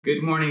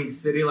Good morning,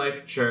 City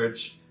Life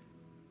Church.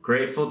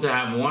 Grateful to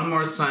have one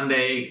more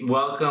Sunday.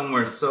 Welcome.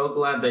 We're so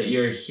glad that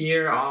you're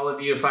here, all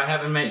of you. If I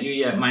haven't met you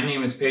yet, my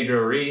name is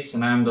Pedro Reese,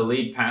 and I'm the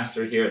lead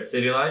pastor here at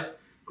City Life.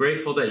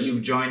 Grateful that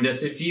you've joined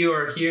us. If you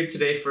are here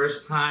today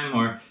first time,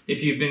 or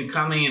if you've been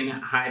coming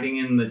and hiding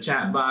in the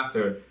chat box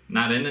or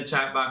not in the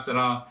chat box at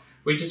all,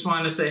 we just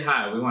want to say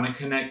hi. We want to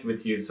connect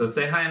with you. So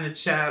say hi in the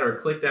chat or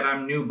click that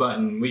I'm new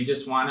button. We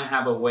just want to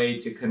have a way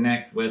to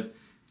connect with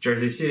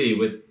Jersey City,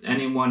 with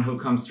anyone who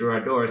comes through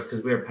our doors,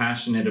 because we are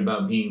passionate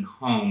about being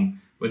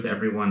home with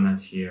everyone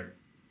that's here.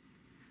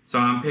 So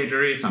I'm Pedro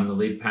Reese, I'm the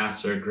lead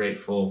pastor,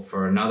 grateful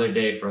for another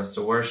day for us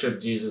to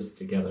worship Jesus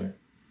together.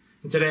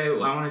 And today I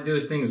want to do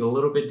things a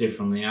little bit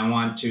differently. I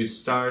want to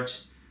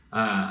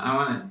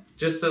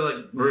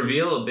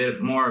reveal a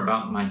bit more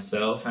about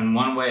myself, and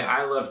one way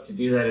I love to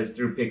do that is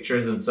through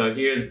pictures. And so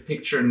here's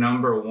picture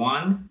number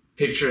one,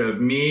 picture of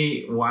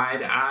me,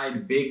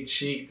 wide-eyed,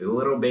 big-cheeked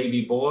little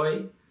baby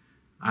boy.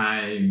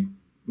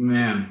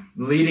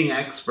 Leading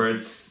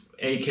experts,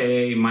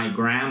 aka my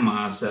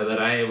grandma, said that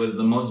I was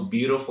the most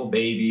beautiful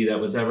baby that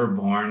was ever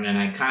born, and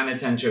I kind of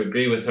tend to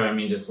agree with her. I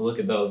mean, just look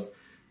at those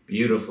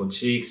beautiful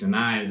cheeks and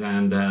eyes,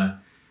 and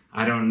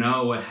I don't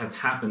know what has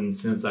happened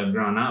since I've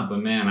grown up, but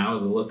man, I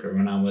was a looker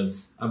when I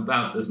was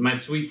about this. My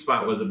sweet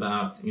spot was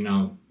about,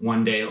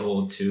 1 day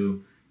old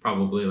to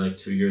probably like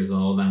 2 years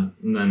old, and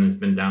then it's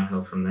been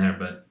downhill from there,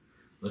 but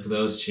look at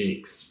those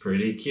cheeks,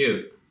 pretty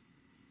cute.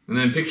 And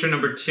then picture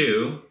number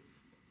two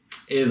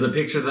is a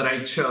picture that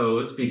I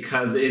chose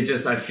because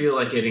I feel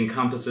like it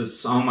encompasses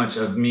so much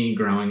of me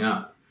growing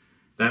up.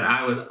 That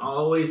I was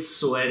always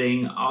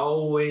sweating,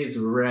 always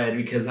red,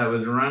 because I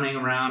was running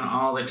around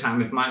all the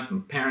time. If my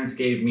parents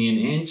gave me an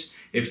inch,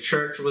 if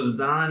church was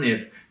done,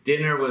 if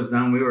dinner was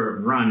done, we were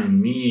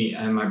running. Me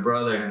and my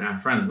brother and our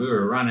friends, we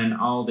were running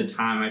all the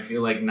time. I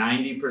feel like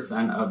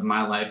 90% of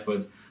my life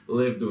was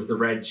lived with the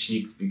red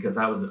cheeks because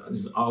I was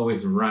just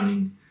always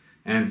running.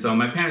 And so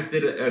my parents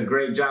did a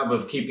great job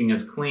of keeping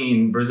us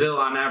clean. Brazil,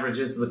 on average,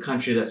 is the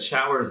country that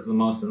showers the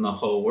most in the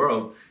whole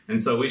world. And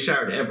so we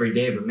showered every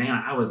day, but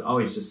man, I was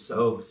always just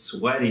so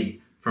sweaty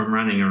from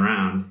running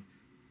around.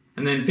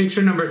 And then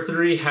picture number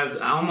three has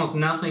almost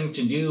nothing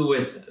to do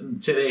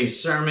with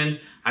today's sermon.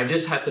 I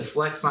just had to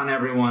flex on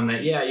everyone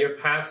that, yeah, your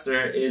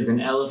pastor is an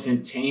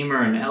elephant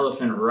tamer, an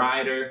elephant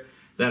rider,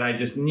 that I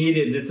just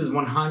needed. This is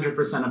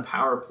 100% a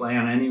power play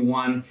on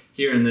anyone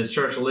here in this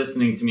church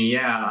listening to me.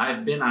 Yeah,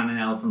 I've been on an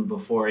elephant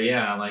before.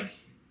 Yeah, like,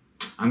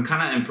 I'm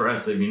kind of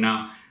impressive,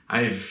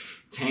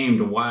 I've tamed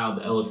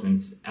wild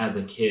elephants as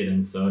a kid,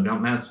 and so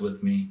don't mess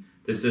with me.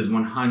 This is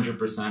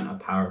 100% a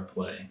power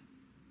play.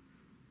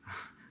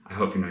 I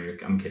hope you know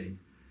I'm kidding.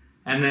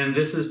 And then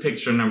this is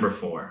picture number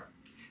four.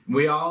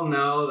 We all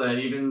know that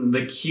even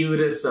the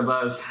cutest of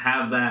us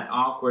have that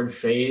awkward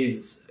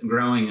phase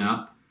growing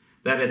up.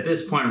 That at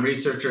this point,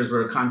 researchers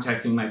were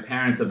contacting my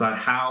parents about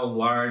how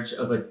large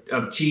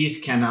of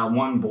teeth can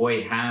one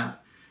boy have.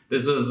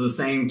 This was the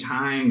same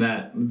time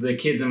that the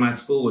kids in my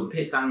school would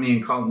pick on me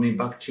and called me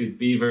Bucktooth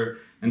Beaver.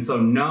 And so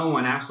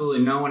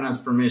absolutely no one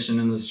has permission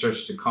in this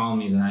church to call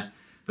me that.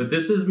 But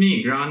this is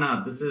me growing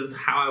up. This is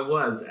how I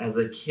was as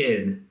a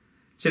kid.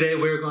 Today,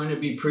 we're going to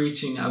be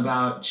preaching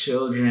about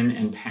children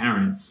and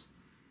parents.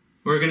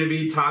 We're going to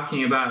be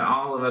talking about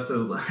all of us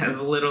as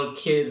little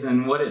kids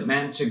and what it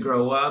meant to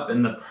grow up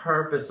and the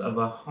purpose of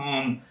a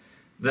home,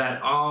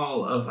 that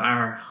all of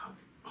our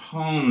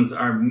homes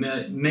are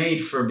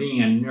made for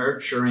being a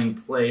nurturing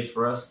place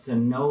for us to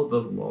know the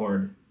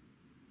Lord.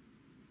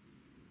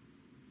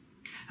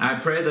 I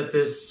pray that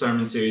this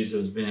sermon series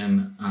has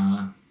been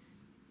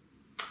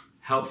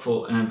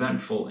helpful and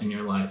eventful in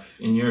your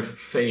life, in your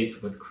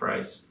faith with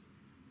Christ.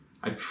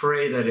 I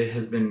pray that it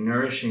has been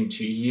nourishing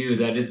to you,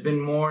 that it's been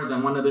more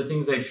than one of the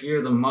things I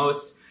fear the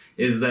most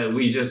is that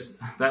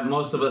that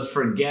most of us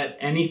forget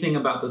anything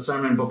about the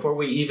sermon before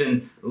we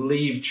even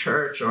leave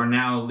church or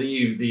now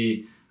leave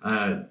the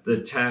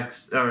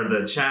text or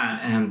the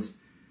chat. And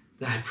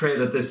I pray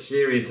that this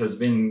series has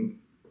been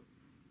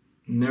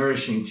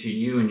nourishing to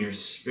you and your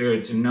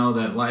spirit to know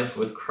that life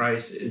with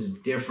Christ is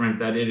different,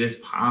 that it is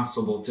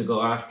possible to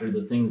go after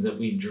the things that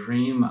we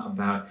dream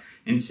about.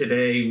 And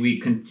today we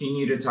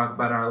continue to talk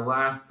about our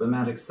last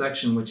thematic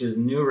section, which is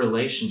new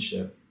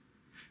relationship.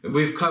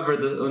 We've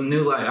covered the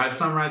new life. I've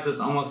summarized this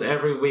almost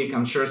every week.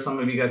 I'm sure some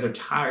of you guys are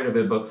tired of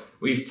it, but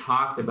we've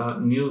talked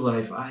about new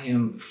life. I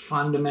am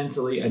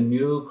fundamentally a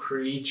new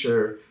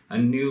creature, a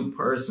new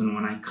person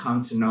when I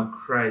come to know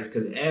Christ,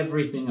 because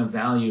everything of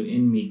value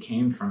in me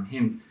came from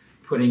Him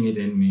putting it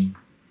in me.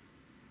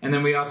 And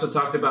then we also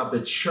talked about the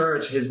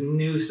church, His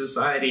new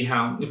society,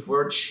 how if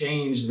we're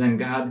changed, then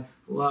God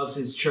loves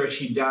His church.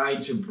 He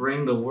died to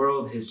bring the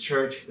world, His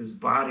church, His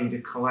body, to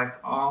collect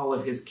all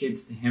of His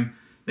kids to Him,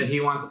 that He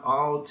wants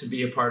all to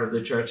be a part of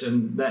the church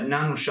and that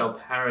none shall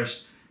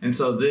perish. And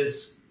so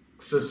this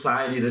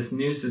society, this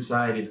new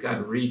society, is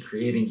God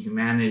recreating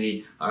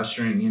humanity,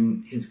 ushering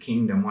in His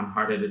kingdom one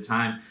heart at a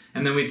time.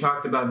 And then we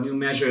talked about new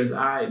measures.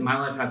 My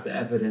life has to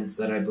evidence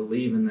that I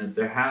believe in this.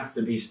 There has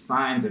to be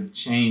signs of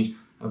change,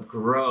 of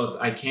growth.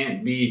 I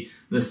can't be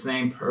the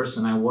same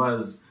person I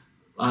was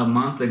a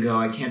month ago.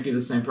 I can't be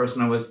the same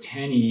person I was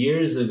 10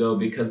 years ago,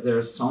 because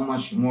there's so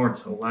much more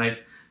to life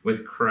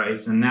with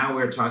Christ. And now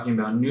we're talking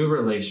about new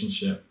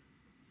relationship.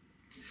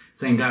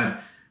 Saying, God,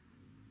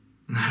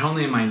 not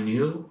only am I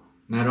new,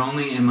 not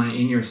only am I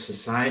in your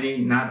society,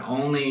 not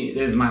only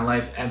is my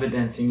life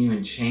evidencing you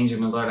and changing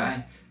me, Lord,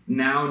 I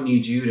now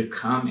need you to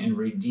come and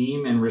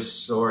redeem and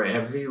restore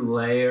every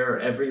layer,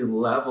 every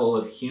level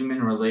of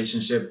human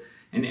relationship,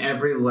 and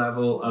every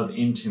level of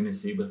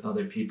intimacy with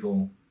other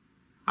people.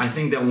 I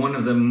think that one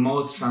of the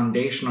most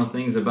foundational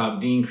things about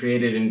being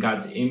created in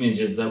God's image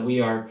is that we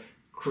are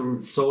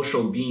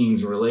social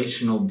beings,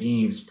 relational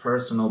beings,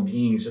 personal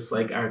beings, just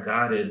like our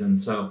God is. And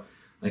so,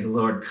 like,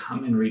 Lord,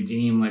 come and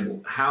redeem.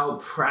 Like, how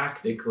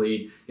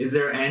practically, is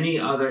there any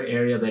other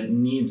area that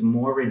needs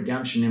more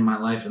redemption in my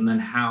life? And then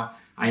how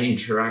I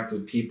interact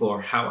with people,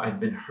 or how I've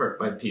been hurt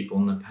by people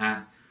in the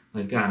past.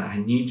 Like, God, I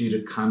need you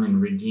to come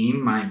and redeem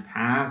my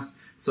past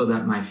so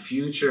that my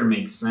future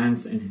makes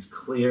sense and is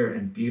clear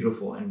and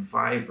beautiful and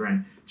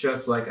vibrant,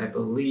 just like I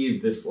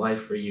believe this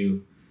life for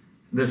you,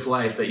 this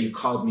life that you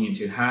called me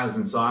into has.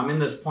 And so I'm in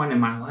this point in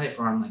my life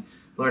where I'm like,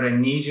 Lord, I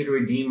need you to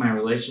redeem my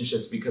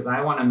relationships, because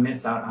I want to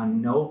miss out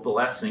on no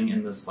blessing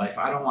in this life.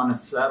 I don't want to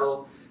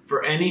settle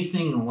for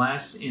anything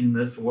less in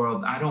this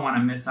world. I don't want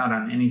to miss out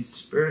on any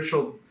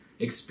spiritual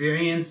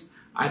experience.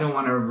 I don't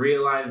want to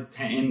realize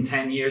in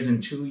 10 years, in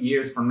 2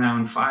 years from now,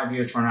 in 5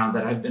 years from now,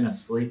 that I've been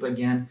asleep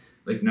again.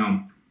 Like,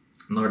 no,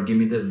 Lord, give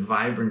me this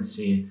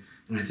vibrancy.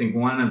 And I think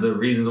one of the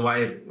reasons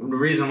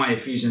why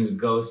Ephesians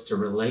goes to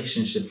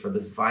relationship for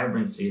this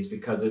vibrancy is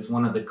because it's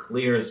one of the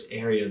clearest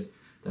areas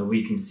that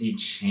we can see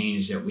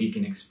change, that we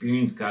can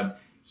experience God's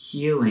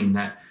healing,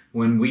 that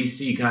when we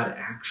see God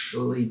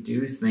actually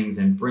do things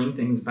and bring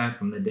things back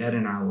from the dead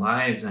in our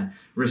lives and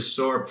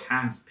restore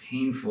past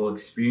painful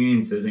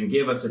experiences and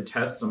give us a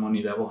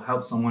testimony that will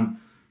help someone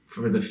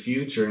for the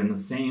future. And the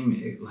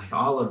same, like,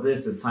 all of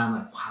this is sign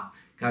like, wow,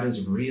 God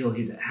is real.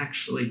 He's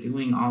actually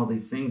doing all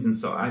these things. And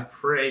so I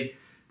pray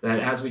that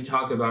as we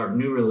talk about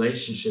new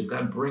relationship,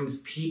 God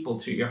brings people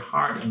to your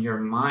heart and your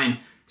mind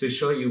to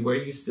show you where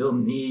you still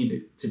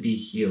need to be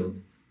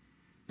healed.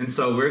 And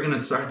so we're going to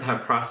start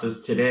that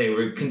process today.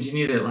 We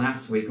continued it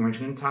last week, and we're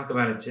going to talk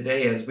about it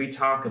today as we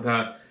talk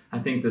about, I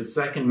think, the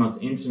second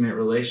most intimate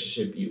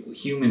relationship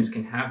humans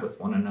can have with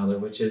one another,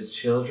 which is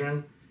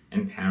children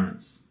and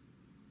parents.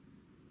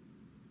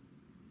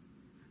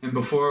 And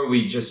before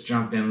we just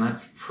jump in,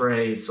 let's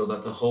pray so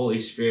that the Holy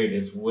Spirit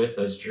is with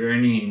us,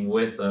 journeying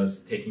with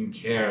us, taking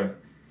care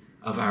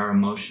of our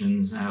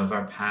emotions, of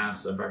our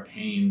past, of our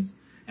pains,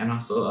 and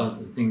also of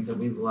the things that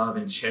we love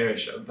and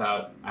cherish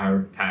about our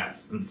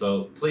past. And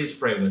so please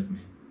pray with me.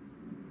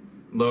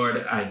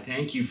 Lord, I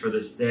thank you for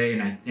this day,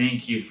 and I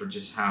thank you for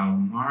just how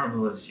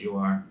marvelous you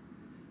are.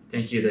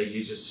 Thank you that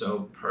you just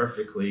so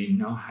perfectly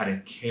know how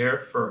to care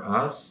for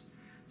us,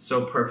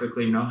 so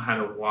perfectly know how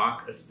to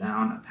walk us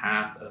down a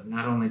path of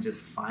not only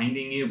just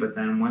finding you, but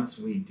then once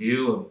we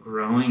do, of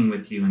growing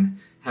with you and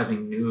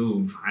having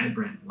new,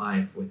 vibrant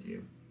life with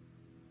you.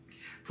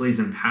 Please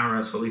empower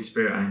us, Holy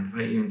Spirit. I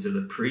invite you into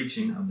the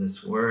preaching of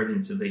this word,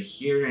 into the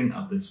hearing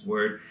of this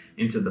word,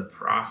 into the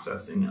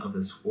processing of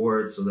this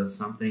word, so that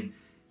something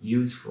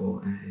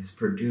useful is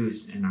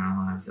produced in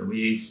our lives, that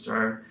we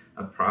start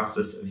a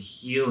process of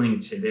healing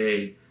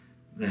today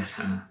that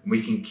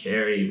we can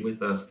carry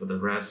with us for the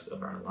rest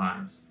of our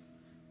lives.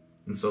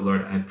 And so,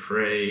 Lord, I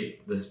pray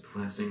this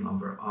blessing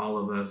over all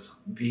of us.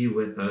 Be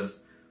with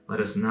us. Let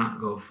us not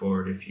go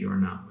forward if you are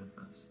not with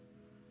us.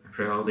 I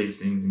pray all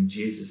these things in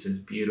Jesus'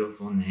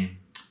 beautiful name.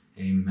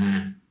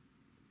 Amen.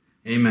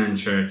 Amen,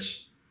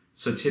 church.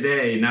 So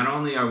today, not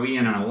only are we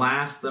in our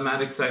last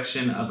thematic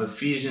section of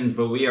Ephesians,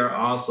 but we are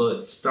also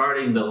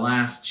starting the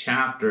last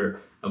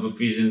chapter of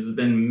Ephesians. There's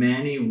been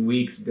many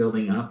weeks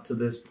building up to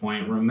this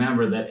point.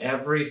 Remember that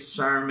every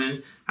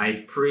sermon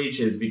I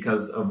preach is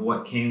because of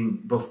what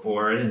came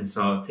before it. And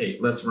so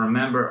let's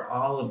remember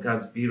all of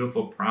God's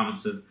beautiful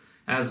promises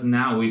as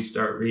now we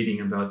start reading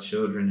about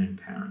children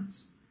and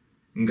parents.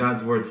 And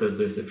God's word says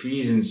this,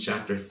 Ephesians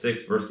chapter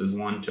 6, verses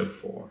 1 to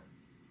 4.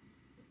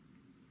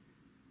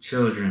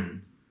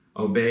 Children,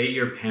 obey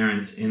your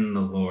parents in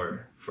the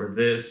Lord, for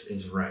this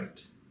is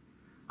right.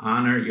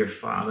 Honor your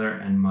father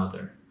and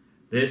mother.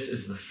 This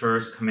is the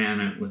first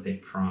commandment with a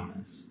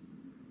promise,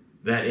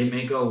 that it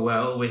may go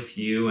well with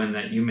you and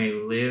that you may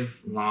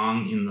live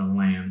long in the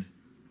land.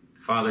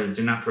 Fathers,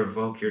 do not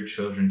provoke your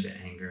children to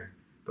anger,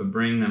 but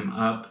bring them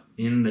up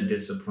in the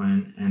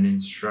discipline and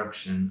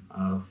instruction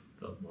of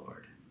the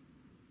Lord.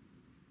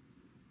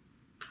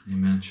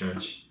 Amen,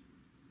 church.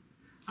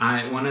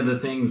 One of the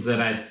things that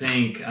I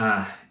think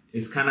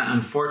is kind of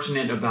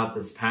unfortunate about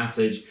this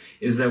passage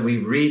is that we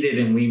read it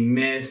and we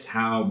miss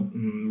how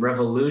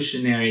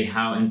revolutionary,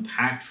 how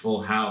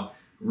impactful, how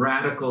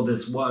radical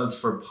this was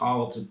for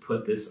Paul to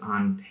put this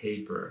on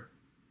paper,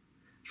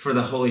 for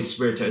the Holy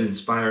Spirit to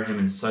inspire him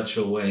in such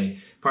a way.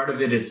 Part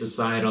of it is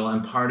societal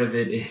and part of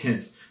it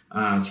is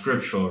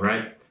scriptural,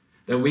 right?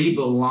 That we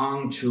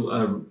belong to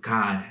a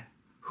God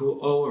who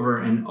over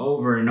and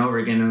over and over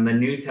again in the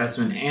New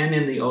Testament and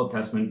in the Old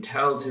Testament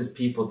tells his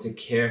people to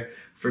care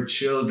for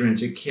children,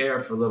 to care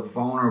for the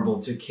vulnerable,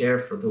 to care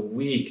for the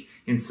weak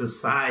in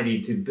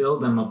society, to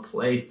build them a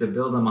place, to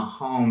build them a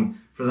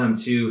home, for them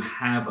to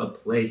have a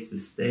place to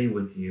stay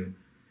with you.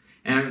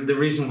 And the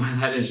reason why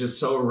that is just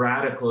so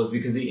radical is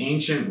because the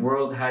ancient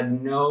world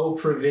had no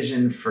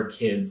provision for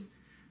kids.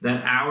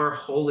 That our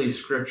holy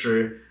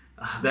scripture,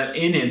 that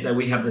in it, that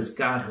we have this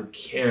God who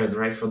cares,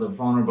 right, for the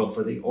vulnerable,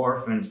 for the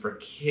orphans, for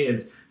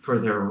kids, for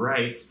their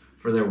rights,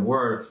 for their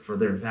worth, for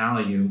their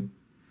value.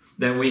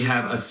 That we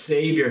have a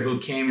Savior who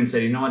came and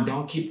said, you know what,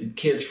 don't keep the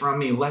kids from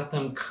me. Let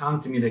them come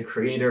to me. The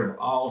creator of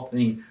all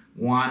things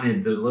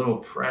wanted the little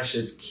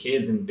precious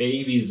kids and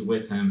babies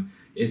with him.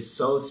 Is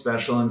so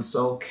special and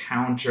so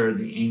counter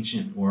the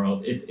ancient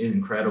world. It's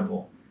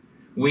incredible.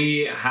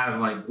 We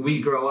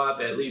grow up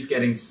at least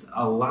getting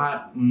a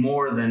lot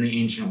more than the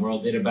ancient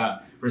world did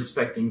about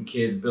respecting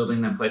kids,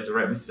 building them places,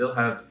 right? We still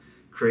have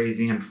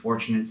crazy,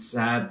 unfortunate,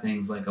 sad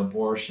things like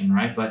abortion,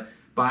 right? But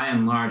by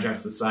and large, our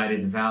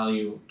societies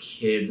value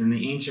kids, and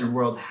the ancient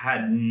world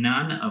had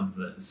none of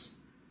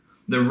this.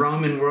 The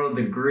Roman world,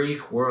 the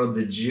Greek world,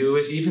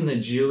 even the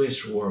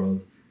Jewish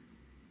world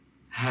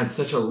had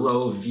such a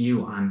low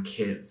view on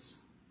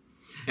kids.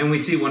 And we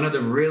see one of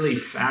the really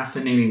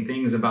fascinating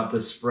things about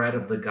the spread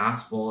of the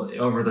gospel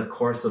over the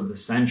course of the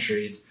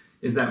centuries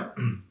is that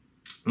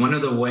one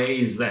of the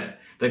ways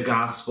that the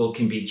gospel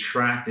can be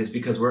tracked is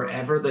because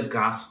wherever the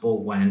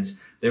gospel went,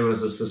 there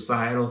was a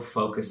societal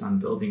focus on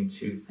building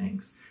two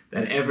things.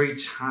 That every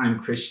time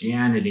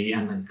Christianity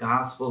and the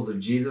gospels of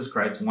Jesus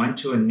Christ went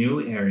to a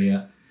new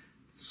area,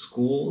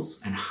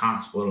 schools and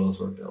hospitals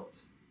were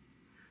built.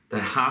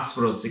 That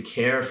hospitals to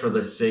care for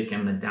the sick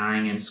and the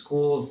dying, and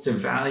schools to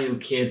value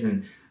kids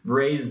and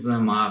raise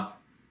them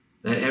up.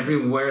 That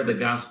everywhere the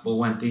gospel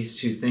went, these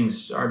two things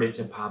started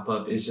to pop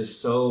up. Is just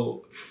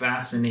so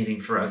fascinating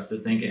for us to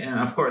think.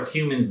 And of course,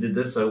 humans did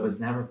this, so it was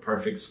never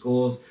perfect.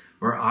 Schools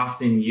were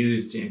often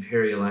used to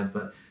imperialize,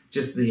 but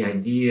just the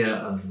idea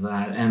of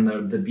that and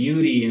the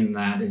beauty in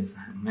that is,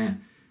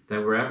 man,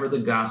 that wherever the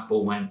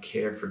gospel went,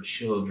 care for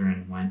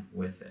children went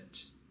with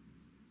it.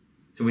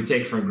 So we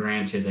take for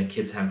granted that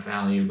kids have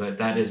value, but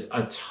that is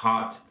a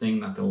taught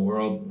thing that the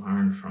world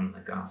learned from the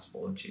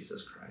gospel of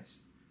Jesus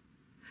Christ.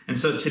 And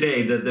so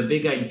today, the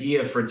big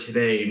idea for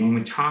today, when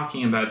we're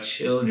talking about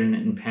children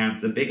and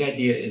parents, the big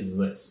idea is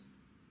this,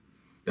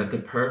 that the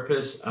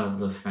purpose of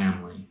the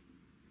family,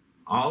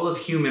 all of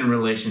human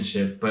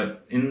relationship,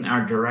 but in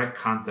our direct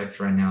context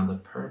right now, the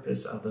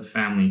purpose of the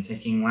family,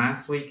 taking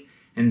last week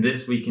and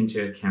this week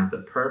into account, the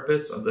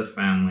purpose of the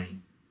family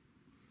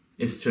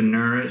is to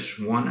nourish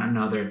one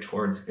another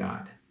towards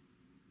God,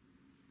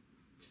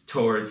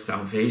 towards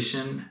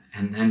salvation,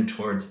 and then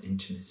towards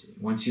intimacy.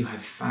 Once you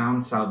have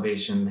found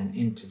salvation, then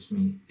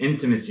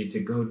intimacy to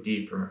go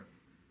deeper.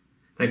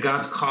 That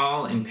God's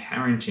call in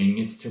parenting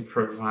is to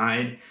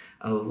provide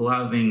a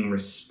loving,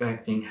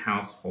 respecting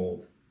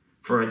household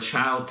for a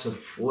child to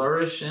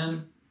flourish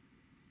in,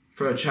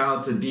 for a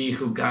child to be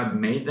who God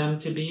made them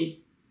to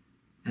be,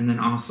 and then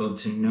also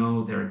to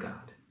know their God.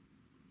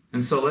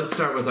 And so let's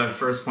start with our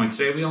first point.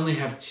 Today we only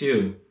have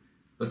two.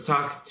 Let's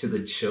talk to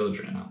the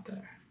children out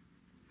there.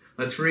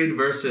 Let's read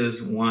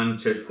verses 1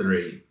 to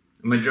 3.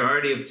 The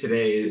majority of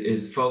today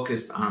is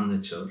focused on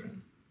the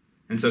children.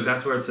 And so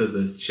God's word says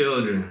this,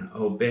 children,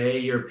 obey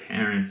your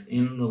parents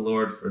in the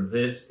Lord, for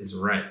this is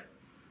right.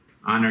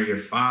 Honor your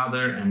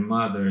father and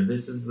mother.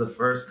 This is the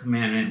first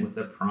commandment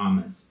with a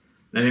promise,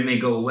 that it may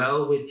go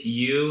well with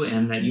you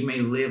and that you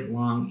may live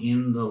long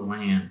in the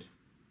land.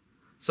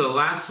 So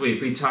last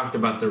week we talked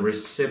about the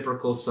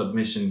reciprocal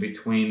submission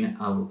between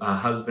a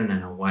husband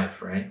and a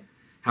wife, right?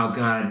 How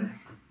God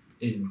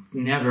is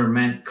never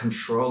meant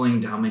controlling,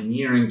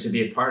 domineering to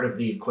be a part of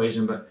the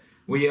equation, but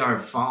we are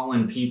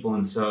fallen people,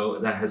 and so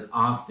that has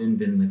often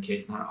been the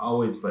case. Not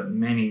always, but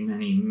many,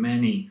 many,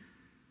 many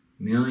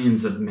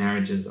millions of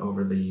marriages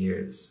over the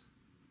years.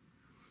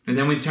 And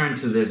then we turn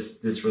to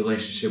this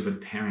relationship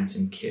with parents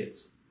and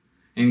kids.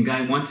 And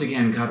God, once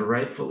again, God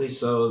rightfully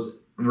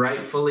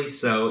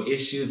so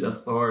issues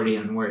authority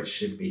on where it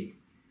should be.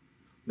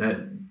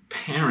 That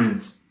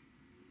parents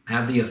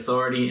have the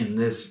authority in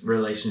this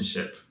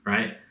relationship,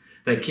 right?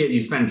 That kid, you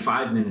spend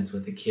 5 minutes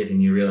with the kid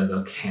and you realize,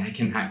 okay, I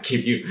cannot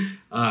give you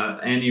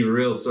any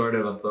real sort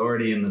of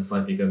authority in this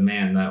life because,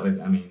 man,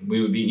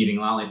 we would be eating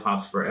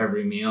lollipops for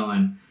every meal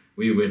and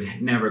we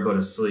would never go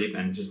to sleep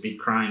and just be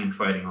crying and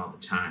fighting all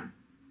the time.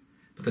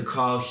 But the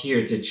call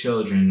here to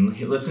children,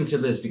 listen to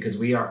this because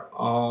we are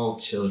all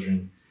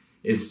children,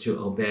 is to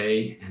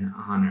obey and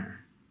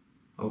honor.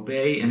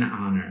 Obey and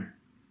honor.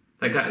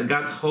 Like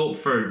God's hope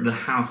for the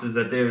house is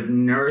that they're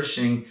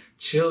nourishing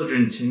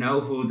children to know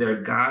who their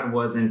God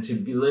was and to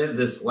live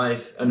this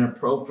life, an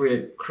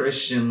appropriate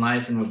Christian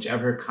life in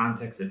whichever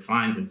context it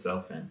finds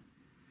itself in.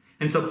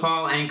 And so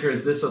Paul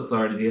anchors this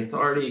authority, the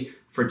authority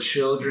for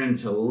children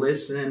to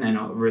listen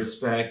and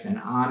respect and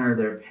honor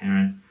their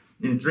parents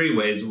in 3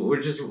 ways.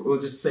 We'll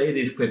just say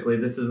these quickly.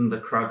 This isn't the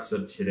crux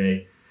of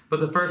today.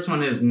 But the first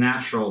one is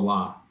natural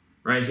law.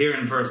 Right here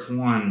in verse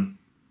 1,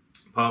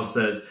 Paul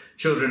says,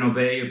 "Children,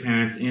 obey your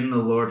parents in the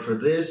Lord, for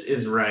this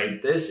is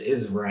right." This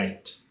is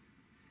right.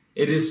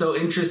 It is so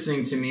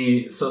interesting to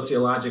me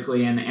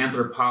sociologically and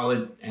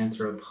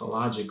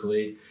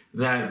anthropologically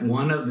that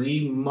one of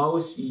the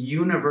most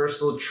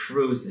universal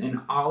truths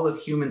in all of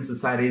human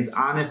society is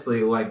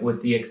honestly, like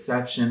with the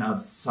exception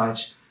of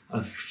such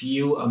a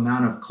few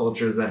amount of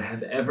cultures that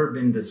have ever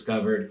been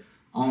discovered,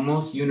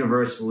 almost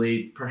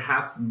universally,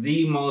 perhaps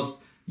the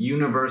most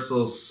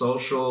universal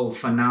social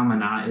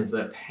phenomena is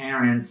that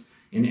parents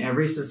in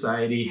every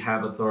society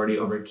have authority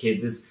over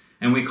kids.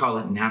 And we call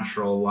it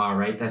natural law,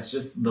 right? That's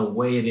just the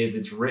way it is.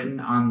 It's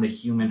written on the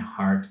human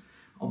heart.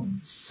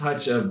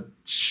 Such a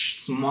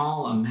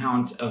small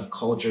amount of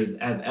cultures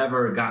have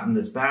ever gotten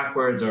this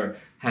backwards or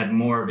had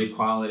more of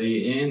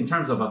equality in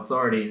terms of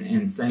authority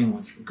and saying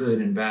what's good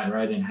and bad,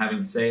 right? And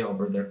having say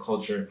over their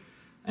culture.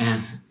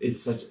 And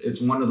it's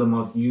one of the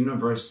most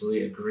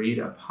universally agreed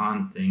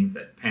upon things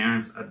that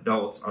parents,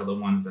 adults are the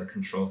ones that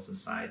control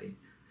society.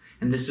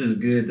 And this is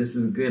good. This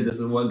is good. This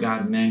is what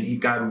God meant.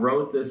 God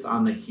wrote this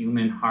on the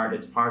human heart.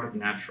 It's part of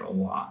natural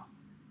law.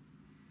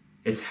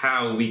 It's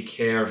how we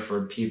care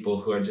for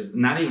people who are just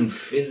not even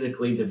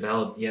physically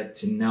developed yet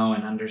to know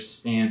and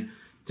understand,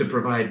 to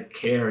provide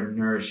care and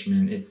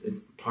nourishment.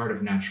 It's part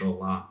of natural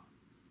law.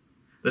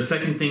 The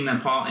second thing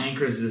that Paul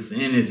anchors this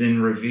in is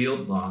in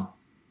revealed law.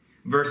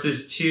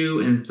 Verses 2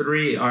 and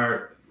 3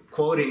 are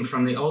quoting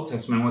from the Old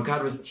Testament, what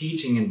God was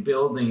teaching and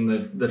building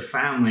the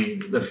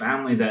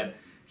family that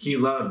he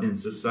loved in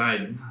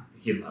society.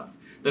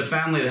 The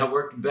family that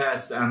worked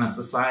best on a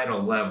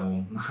societal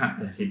level. Not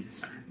that he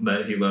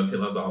loves. He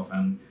loves all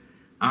family.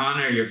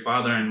 Honor your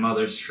father and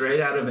mother. Straight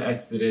out of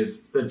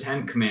Exodus, the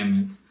 10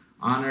 Commandments.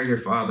 Honor your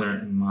father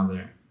and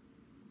mother.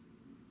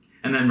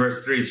 And then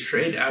verse 3,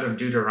 straight out of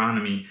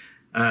Deuteronomy,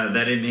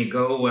 that it may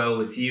go well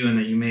with you and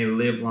that you may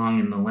live long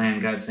in the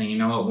land. God's saying, you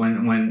know what,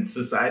 when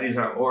societies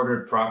are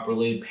ordered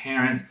properly,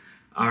 parents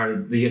are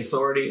the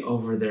authority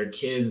over their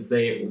kids.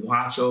 They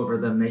watch over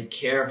them. They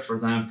care for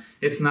them.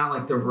 It's not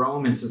like the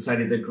Roman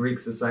society, the Greek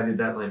society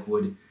that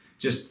would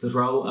just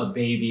throw a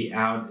baby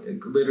out.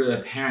 Literally,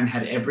 a parent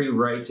had every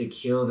right to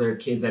kill their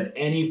kids at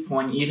any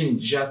point, even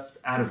just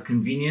out of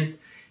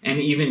convenience and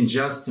even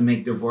just to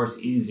make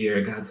divorce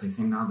easier. God's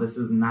saying, no, this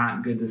is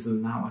not good. This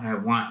is not what I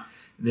want.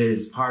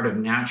 This is part of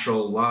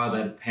natural law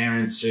that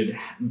parents should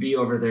be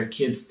over their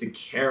kids, to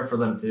care for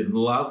them, to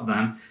love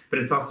them. But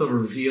it's also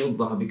revealed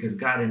law because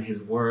God in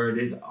his word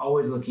is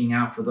always looking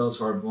out for those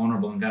who are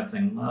vulnerable. And God's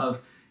saying,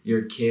 love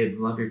your kids.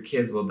 Love your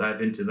kids. We'll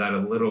dive into that a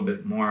little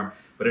bit more.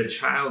 But a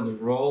child's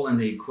role in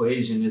the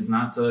equation is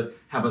not to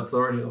have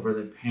authority over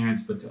their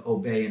parents, but to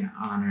obey and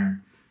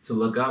honor, to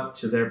look up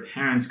to their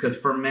parents. Because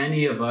for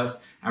many of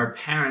us, our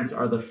parents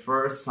are the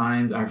first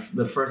signs, are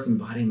the first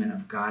embodiment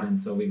of God. And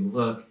so we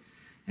look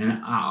and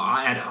at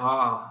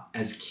awe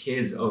as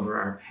kids over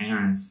our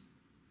parents.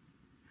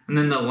 And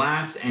then the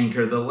last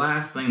anchor, the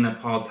last thing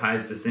that Paul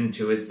ties this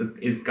into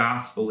is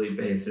gospel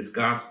based. It's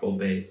gospel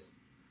based.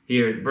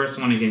 Here, verse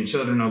 1 again,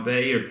 children,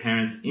 obey your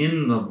parents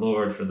in the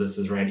Lord, for this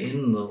is right,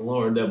 in the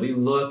Lord, that we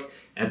look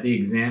at the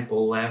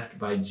example left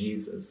by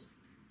Jesus.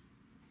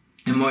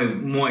 And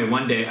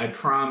one day, I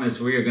promise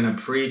we are going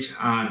to preach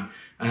on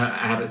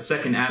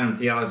second Adam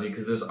theology,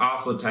 because this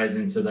also ties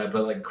into that.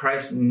 But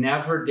Christ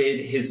never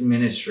did his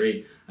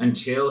ministry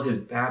until his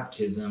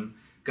baptism.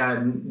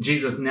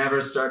 Jesus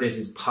never started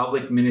his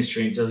public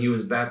ministry until he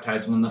was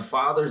baptized, when the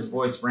Father's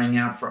voice rang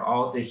out for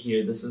all to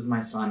hear, this is my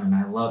Son and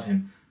I love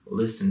him,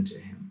 listen to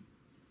him.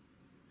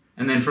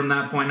 And then from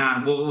that point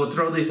on, we'll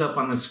throw these up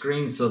on the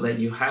screen so that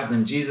you have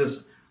them.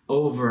 Jesus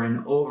over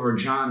and over,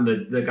 John,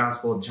 the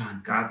Gospel of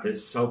John got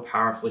this so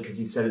powerfully because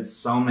he said it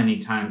so many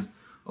times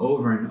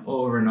over and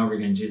over and over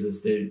again.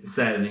 Jesus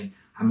said,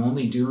 I'm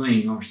only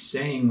doing or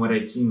saying what I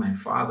see my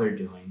Father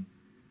doing.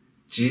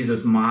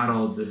 Jesus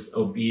models this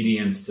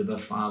obedience to the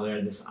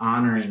Father, this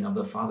honoring of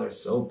the Father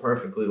so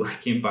perfectly,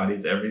 like he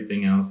embodies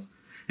everything else.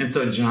 And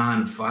so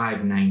John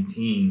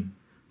 5:19,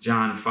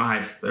 John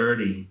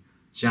 5:30,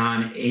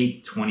 John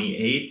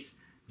 8:28,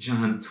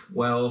 John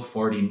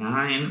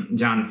 12:49,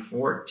 John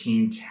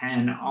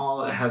 14:10,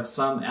 all have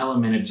some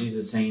element of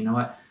Jesus saying, you know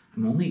what?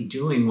 I'm only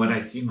doing what I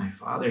see my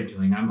Father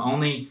doing. I'm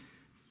only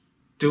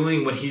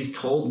doing what he's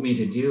told me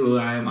to do.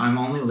 I'm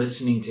only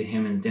listening to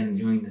him and then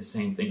doing the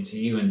same thing to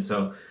you. And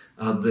so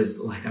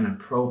this, an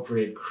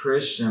appropriate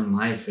Christian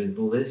life is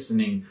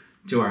listening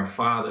to our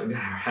Father, our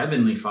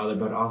Heavenly Father,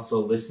 but also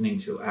listening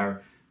to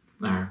our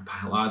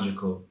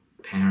biological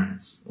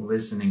parents,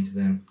 listening to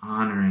them,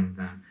 honoring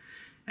them.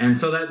 And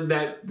so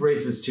that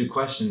raises two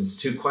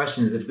questions.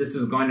 If this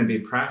is going to be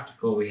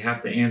practical, we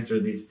have to answer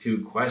these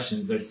two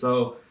questions. They're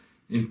so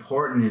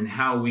important in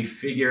how we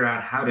figure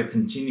out how to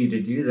continue to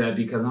do that,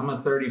 because I'm a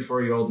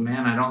 34-year-old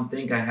man. I don't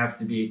think I have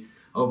to be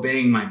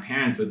obeying my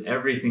parents with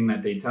everything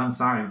that they tell. I'm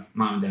sorry,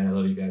 Mom and Dad, I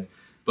love you guys.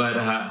 But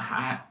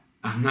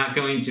I'm not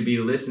going to be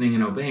listening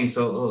and obeying.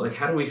 So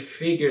how do we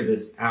figure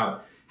this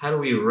out? How do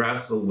we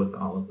wrestle with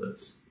all of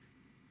this?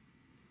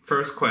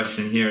 First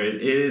question here,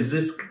 is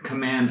this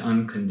command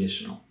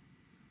unconditional?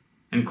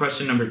 And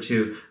question number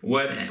 2,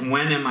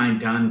 when am I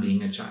done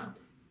being a child?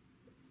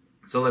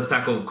 So let's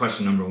tackle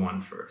question number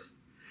 1 first.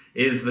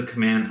 Is the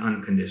command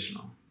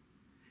unconditional?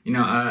 You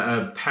know,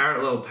 a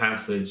parallel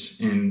passage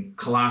in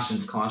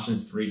Colossians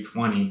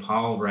 3:20,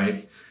 Paul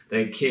writes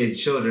that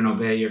children,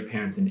 obey your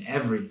parents in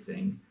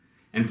everything.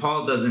 And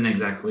Paul doesn't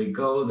exactly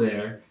go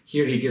there.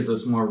 Here he gives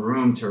us more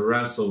room to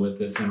wrestle with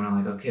this. And we're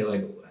like, okay,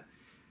 like,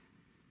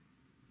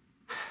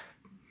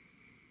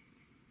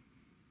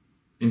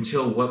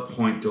 until what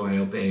point do I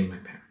obey my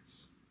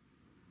parents?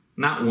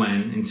 Not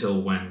when,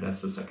 until when.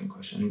 That's the second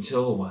question.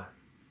 Until what?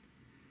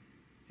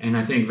 And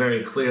I think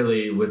very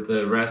clearly with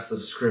the rest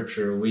of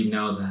Scripture, we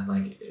know that,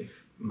 like,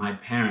 if my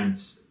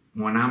parents,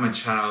 when I'm a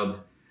child,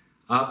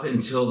 up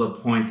until the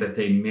point that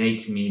they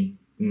make me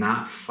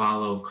not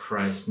follow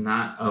Christ,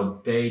 not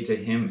obey to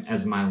him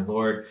as my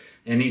Lord.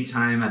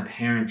 Anytime a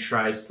parent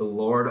tries to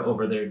lord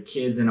over their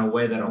kids in a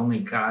way that only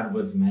God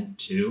was meant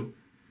to,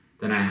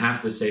 then I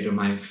have to say to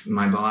my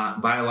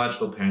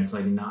biological parents,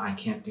 like, no, I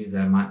can't do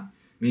that.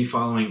 Me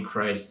following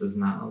Christ does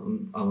not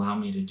allow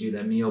me to do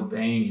that. Me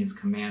obeying his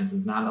commands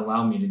does not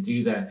allow me to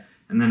do that.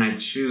 And then I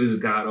choose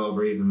God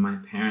over even my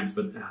parents.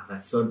 But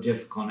that's so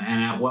difficult.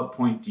 And at what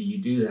point do you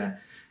do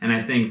that? And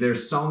I think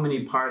there's so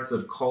many parts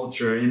of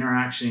culture,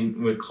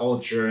 interaction with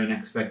culture and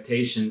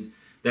expectations,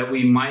 that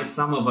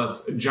some of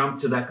us jump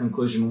to that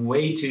conclusion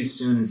way too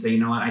soon and say, you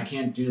know what, I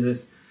can't do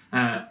this.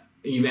 And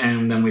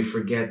then we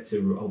forget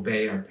to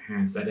obey our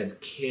parents, that as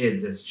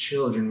kids, as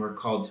children, we're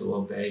called to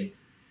obey.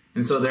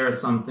 And so there are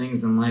some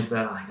things in life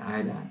that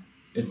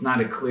it's not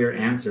a clear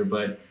answer,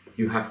 but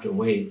you have to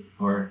wait,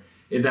 or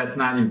that's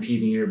not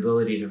impeding your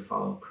ability to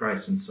follow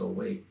Christ, and so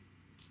wait.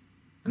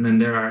 And then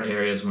there are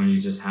areas when you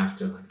just have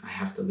to, I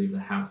have to leave the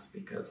house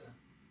because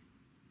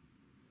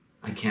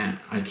I can't,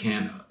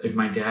 if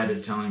my dad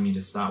is telling me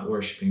to stop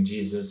worshiping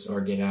Jesus or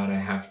get out, I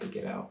have to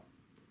get out.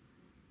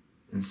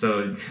 And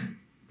so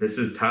this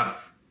is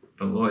tough,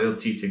 but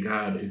loyalty to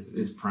God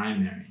is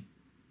primary.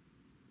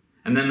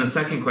 And then the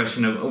second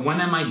question of when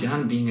am I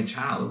done being a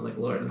child? I was like,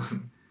 Lord,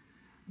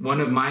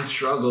 one of my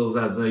struggles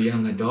as a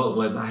young adult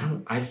was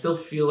I still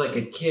feel like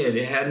a kid.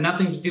 It had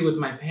nothing to do with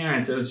my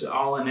parents. It was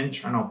all an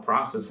internal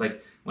process.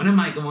 Like, when am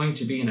I going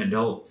to be an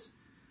adult?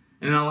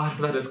 And a lot of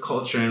that is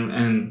culture.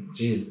 And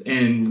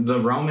in the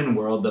Roman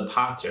world, the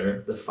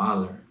pater, the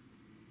father,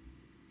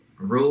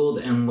 ruled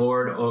and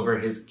lorded over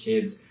his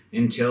kids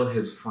until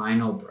his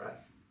final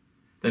breath.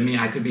 That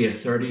means I could be a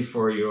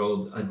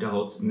 34-year-old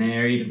adult,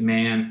 married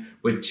man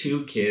with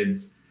 2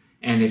 kids,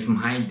 and if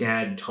my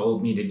dad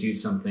told me to do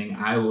something,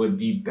 I would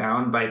be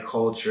bound by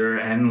culture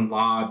and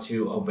law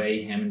to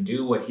obey him and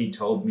do what he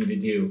told me to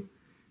do.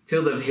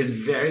 Till his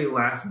very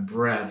last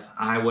breath,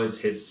 I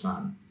was his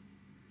son.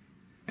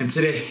 And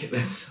today,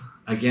 this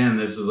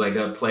is like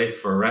a place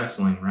for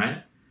wrestling,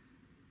 right?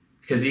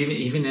 Because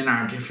even in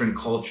our different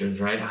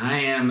cultures, right? I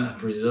am a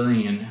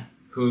Brazilian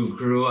who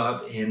grew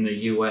up in the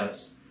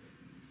U.S.,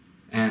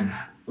 and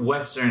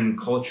Western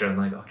culture, I was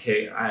like,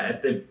 okay,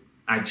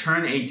 I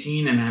turn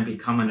 18 and I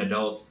become an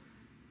adult.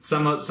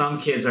 Some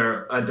kids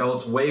are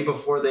adults way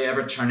before they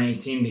ever turn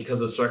 18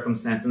 because of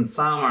circumstance, and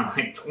some are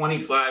like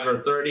 25 or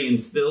 30 and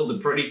still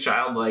pretty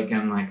childlike.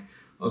 I'm like,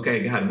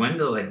 okay, God, when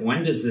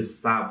does this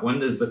stop? When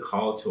does the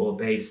call to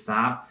obey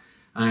stop?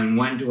 And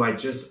when do I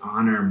just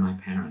honor my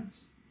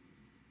parents?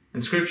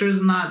 And Scripture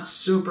is not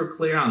super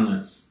clear on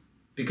this,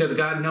 because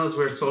God knows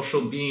we're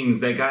social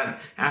beings.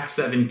 Acts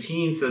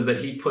 17 says that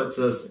he puts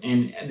us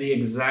in the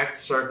exact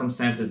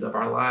circumstances of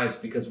our lives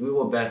because we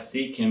will best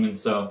seek him. And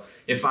so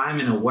if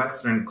I'm in a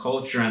Western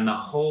culture, and the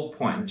whole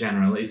point,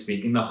 generally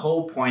speaking, the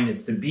whole point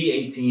is to be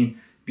 18,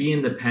 be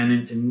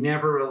independent, to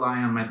never rely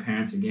on my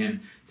parents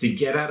again, to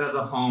get out of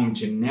the home,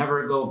 to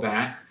never go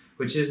back,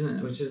 which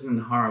isn't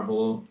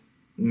horrible,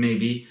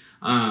 maybe,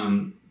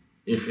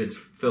 if it's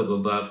filled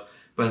with love.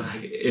 But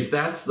if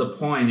that's the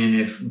point, and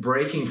if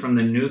breaking from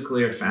the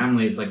nuclear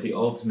family is like the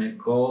ultimate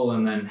goal,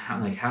 and then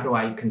how do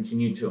I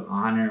continue to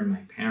honor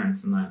my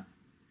parents in that?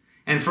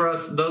 And for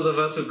us, those of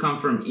us who come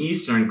from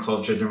Eastern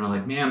cultures, and we're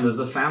like, man, does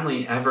the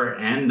family ever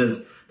end?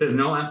 There's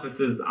no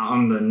emphasis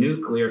on the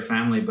nuclear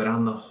family, but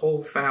on the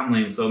whole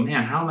family. And so,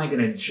 man, how am I going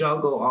to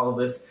juggle all of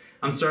this?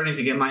 I'm starting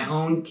to get my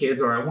own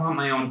kids, or I want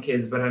my own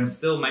kids, but I'm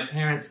still my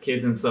parents'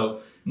 kids. And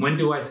so when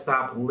do I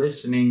stop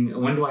listening?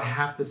 When do I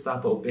have to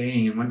stop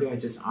obeying? And when do I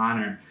just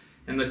honor?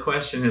 And the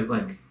question is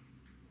like,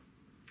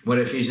 what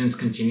Ephesians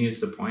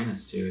continues to point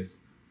us to is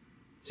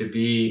to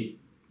be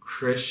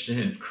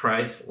Christian,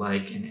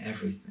 Christ-like in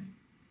everything.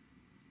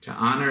 To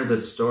honor the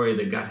story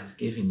that God has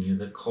given you,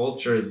 the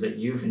cultures that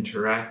you've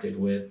interacted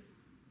with,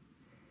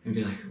 and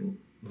be like,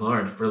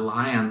 Lord,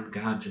 rely on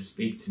God to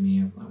speak to me.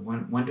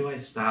 When do I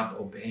stop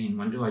obeying?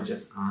 When do I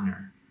just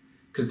honor?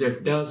 Because there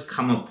does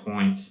come a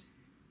point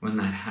when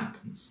that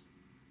happens.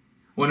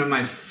 One of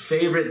my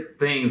favorite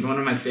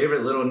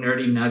little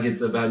nerdy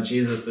nuggets about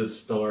Jesus'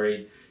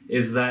 story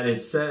is that it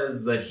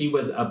says that he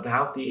was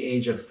about the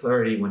age of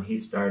 30 when he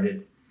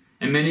started.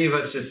 And many of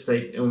us just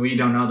think, we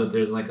don't know that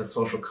there's like a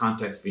social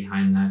context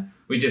behind that.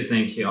 We just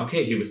think,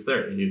 okay, he was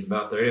 30. He was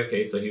about 30.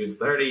 Okay, so he was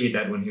 30. He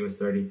died when he was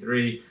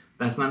 33.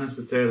 That's not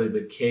necessarily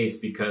the case,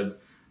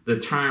 because the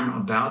term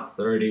about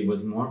 30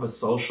 was more of a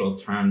social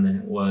term than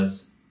it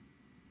was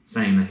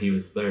saying that he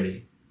was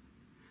 30.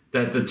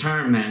 That the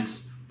term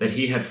meant that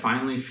he had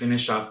finally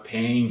finished off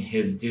paying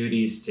his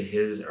duties to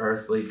his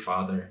earthly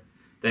father,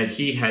 that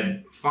he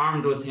had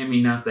farmed with him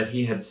enough, that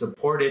he had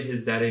supported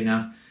his dad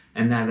enough,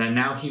 and that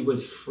now he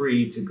was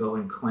free to go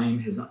and claim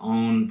his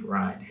own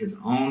bride, his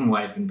own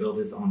wife, and build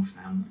his own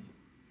family.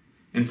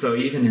 And so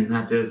even in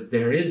that,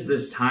 there is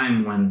this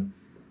time when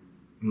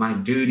my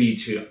duty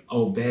to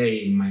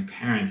obey my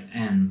parents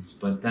ends,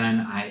 but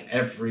then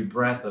every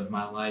breath of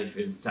my life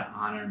is to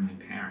honor my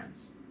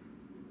parents.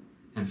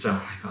 And so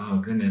like, oh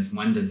goodness,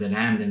 when does it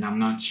end? And I'm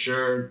not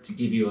sure to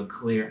give you a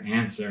clear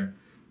answer,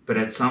 but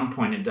at some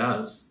point it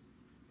does.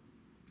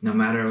 No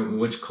matter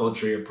which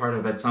culture you're part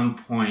of, at some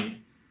point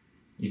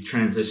you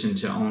transition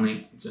to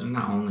honoring.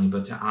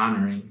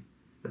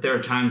 But there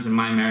are times in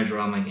my marriage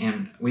where I'm like,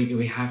 and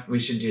we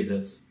should do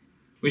this.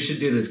 We should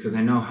do this because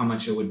I know how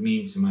much it would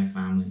mean to my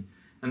family.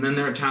 And then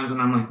there are times when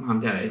I'm like, Mom,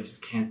 Dad, I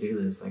just can't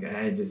do this. Like,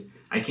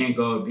 I can't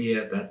go be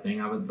at that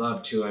thing. I would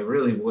love to. I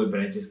really would,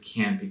 but I just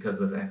can't because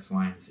of X,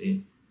 Y, and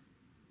Z.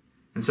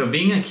 And so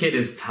being a kid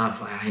is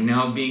tough. I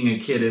know being a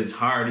kid is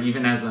hard.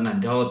 Even as an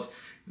adult,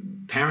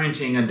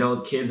 parenting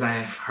adult kids, I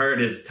have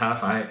heard is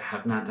tough. I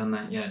have not done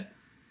that yet.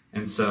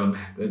 And so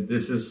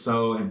this is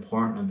so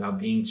important about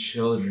being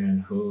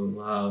children who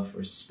love,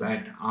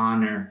 respect,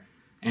 honor,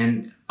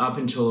 and up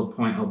until a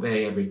point,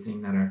 obey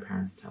everything that our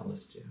parents tell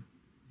us to.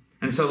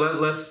 And so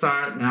let's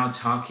start now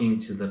talking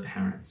to the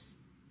parents.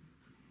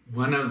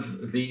 One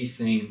of the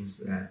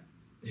things that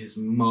is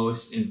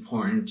most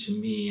important to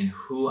me and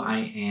who I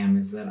am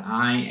is that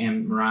I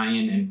am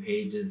Ryan and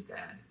Paige's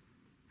dad.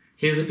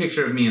 Here's a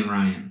picture of me and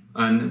Ryan,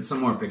 and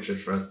some more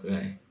pictures for us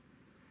today.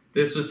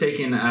 This was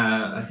taken,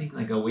 I think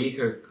like a week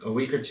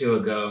or two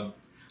ago.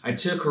 I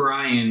took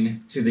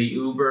Ryan to the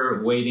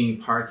Uber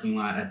waiting parking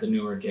lot at the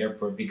Newark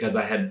airport because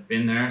I had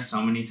been there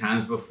so many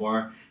times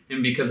before,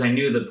 and because I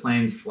knew the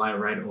planes fly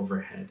right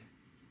overhead.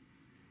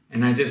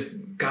 And I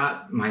just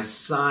got my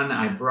son,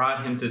 I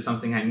brought him to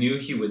something I knew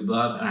he would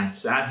love, and I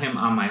sat him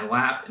on my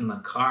lap in the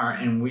car,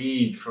 and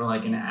we, for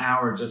like an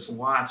hour, just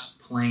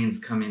watched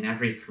planes come in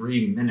every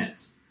 3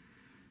 minutes.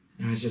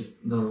 And it was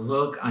just, the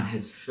look on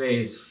his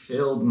face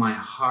filled my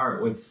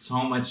heart with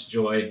so much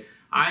joy.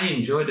 I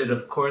enjoyed it,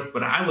 of course,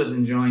 but I was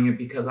enjoying it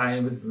because I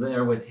was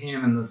there with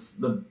him,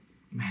 and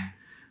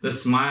the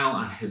smile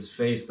on his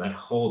face that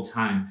whole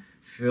time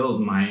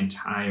filled my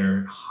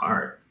entire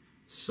heart.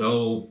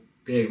 So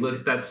big. Look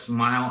at that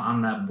smile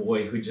on that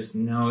boy who just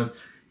knows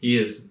he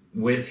is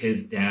with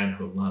his dad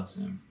who loves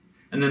him.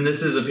 And then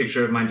this is a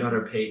picture of my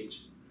daughter,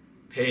 Paige.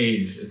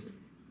 Paige is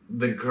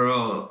the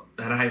girl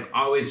that I've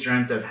always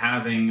dreamt of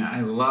having.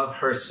 I love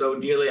her so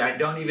dearly. I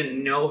don't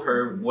even know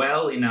her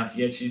well enough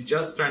yet. She's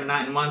just turned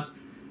 9 months.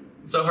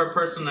 So her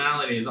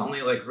personality is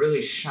only like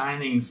really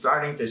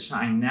starting to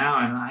shine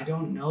now. And I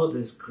don't know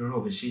this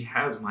girl, but she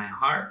has my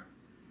heart.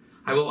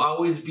 I will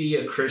always be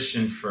a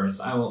Christian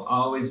first. I will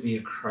always be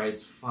a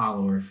Christ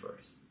follower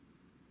first.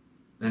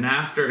 Then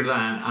after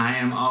that, I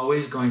am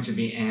always going to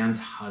be Anne's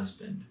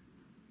husband.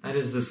 That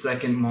is the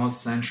second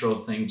most central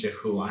thing to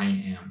who I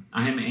am.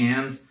 I am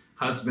Anne's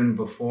husband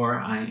before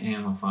I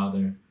am a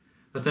father.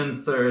 But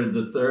then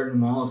the third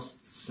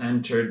most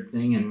centered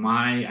thing in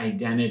my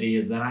identity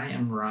is that I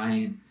am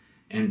Ryan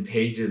and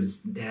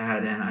Paige's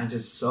dad, and I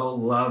just so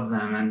love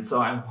them. And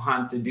so I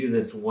want to do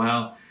this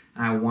well.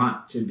 And I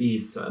want to be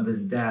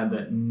this dad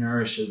that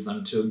nourishes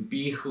them to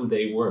be who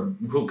they were,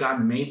 who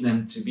God made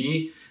them to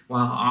be,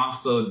 while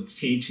also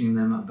teaching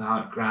them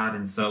about God.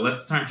 And so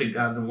let's turn to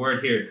God's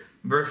word here.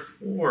 Verse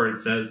 4, it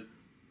says,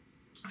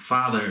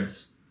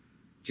 "Fathers,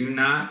 do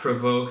not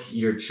provoke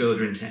your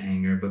children to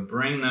anger, but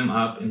bring them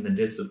up in the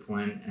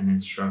discipline and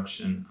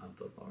instruction of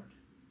the Lord."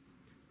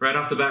 Right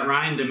off the bat,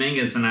 Ryan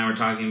Dominguez and I were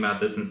talking about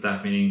this in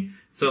staff meeting.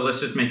 So let's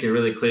just make it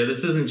really clear.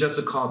 This isn't just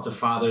a call to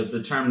fathers.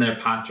 The term there,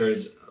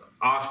 paters,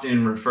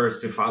 often refers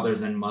to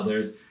fathers and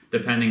mothers,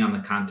 depending on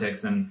the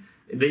context. And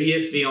the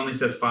ESV only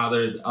says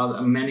fathers.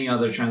 Many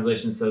other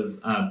translations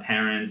says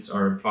parents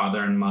or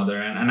father and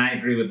mother. And I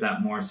agree with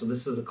that more. So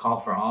this is a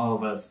call for all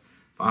of us,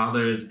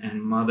 fathers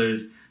and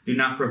mothers. Do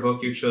not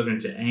provoke your children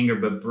to anger,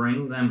 but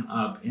bring them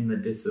up in the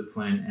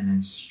discipline and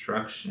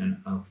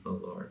instruction of the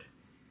Lord.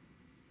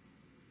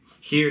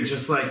 Here,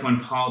 just like when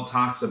Paul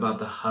talks about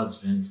the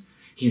husbands,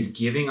 he's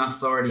giving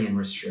authority and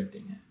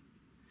restricting it.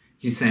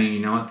 He's saying, you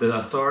know what, the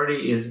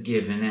authority is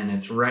given and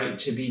it's right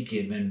to be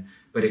given,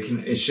 but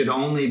it should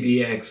only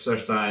be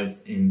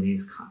exercised in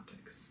these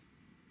contexts.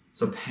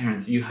 So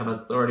parents, you have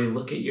authority.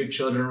 Look at your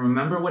children.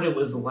 Remember what it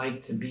was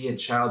like to be a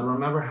child.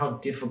 Remember how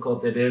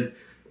difficult it is.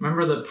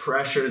 Remember the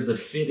pressures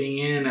of fitting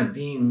in, of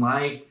being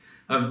liked,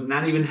 of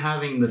not even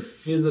having the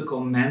physical,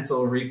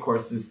 mental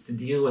recourses to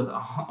deal with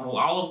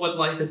all of what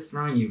life is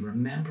throwing you.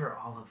 Remember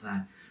all of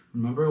that.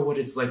 Remember what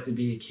it's like to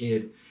be a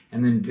kid.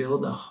 and then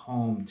build a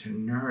home to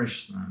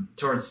nourish them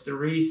towards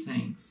three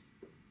things.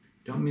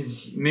 Don't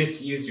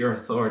misuse your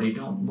authority.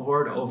 Don't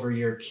lord over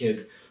your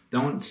kids.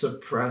 Don't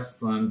suppress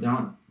them.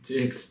 Don't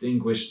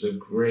extinguish the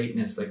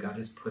greatness that God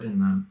has put in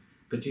them.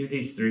 But do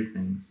these three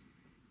things.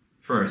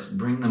 First,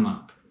 bring them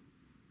up.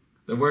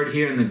 The word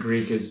here in the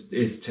Greek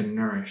is to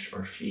nourish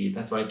or feed.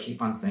 That's why I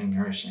keep on saying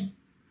nourishing.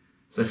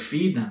 So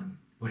feed them.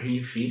 What are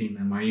you feeding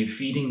them? Are you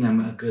feeding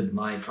them a good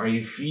life? Are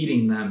you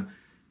feeding them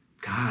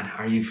God?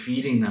 Are you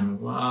feeding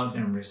them love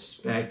and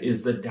respect?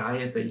 Is the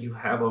diet that you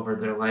have over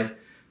their life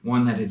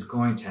one that is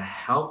going to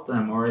help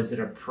them, or is it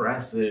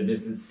oppressive?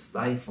 Is it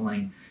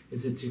stifling?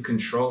 Is it too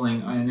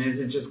controlling? And is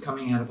it just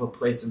coming out of a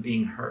place of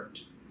being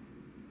hurt?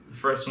 The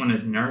first one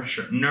is nourish,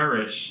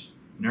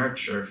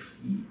 nurture,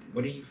 feed.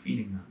 What are you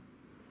feeding them?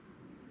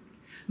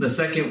 The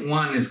second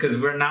one is, because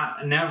we're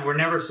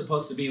never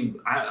supposed to be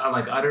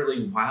like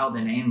utterly wild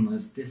and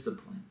aimless,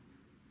 discipline.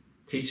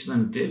 Teach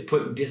them,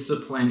 put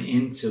discipline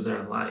into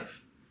their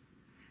life.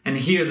 And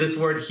here, this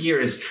word here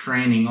is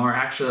training, or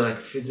actually like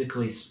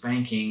physically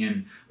spanking.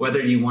 And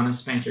whether you want to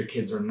spank your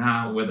kids or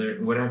not,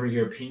 whatever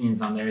your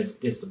opinions on there, is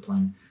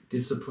discipline.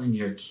 Discipline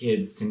your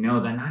kids to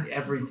know that not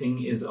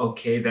everything is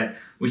okay, that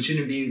we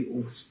shouldn't be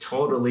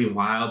totally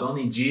wild.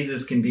 Only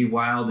Jesus can be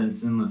wild and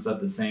sinless at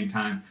the same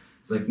time.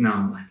 It's like,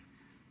 no, like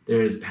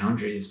there's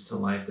boundaries to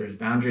life. There's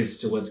boundaries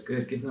to what's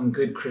good. Give them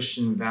good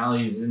Christian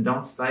values and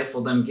don't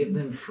stifle them. Give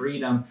them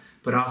freedom,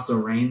 but also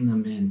rein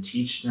them in.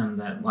 Teach them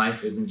that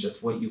life isn't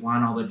just what you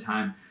want all the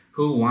time.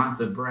 Who wants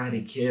a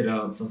bratty kid?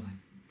 So like,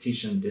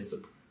 teach them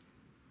discipline.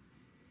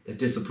 That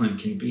discipline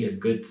can be a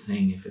good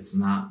thing if it's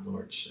not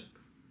lordship.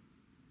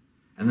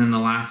 And then the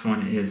last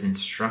one is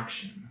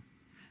instruction.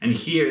 And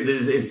here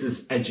is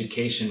this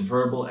education,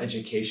 verbal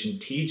education.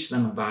 Teach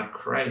them about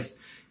Christ.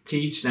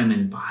 Teach them,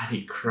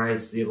 embody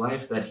Christ, the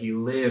life that he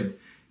lived.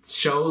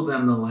 Show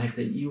them the life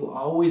that you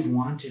always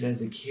wanted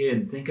as a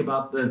kid. Think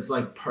about this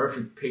like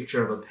perfect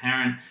picture of a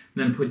parent,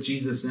 then put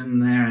Jesus in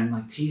there and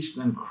like teach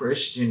them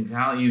Christian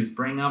values,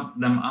 bring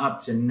them up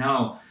to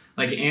know.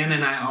 Like Ann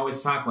and I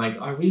always talk like,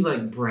 are we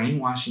like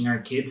brainwashing our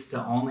kids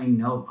to only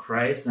know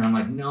Christ? And I'm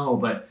like, no,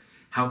 but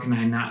how can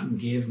I not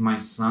give my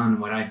son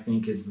what I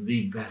think is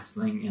the best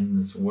thing in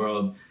this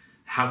world?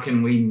 How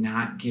can we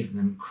not give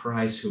them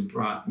Christ, who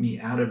brought me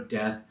out of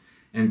death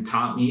and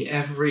taught me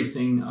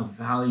everything of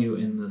value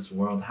in this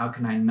world? How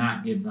can I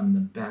not give them the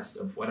best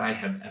of what I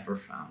have ever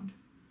found?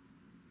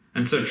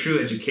 And so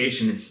true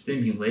education is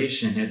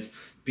stimulation. It's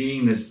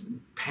being this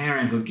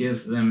parent who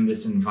gives them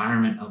this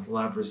environment of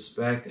love,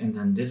 respect, and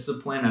then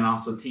discipline, and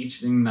also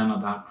teaching them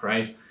about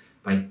Christ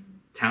by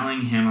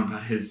telling him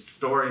about his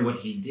story,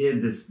 what he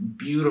did, this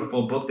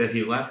beautiful book that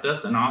he left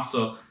us, and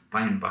also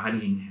by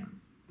embodying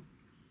him.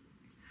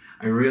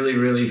 I really,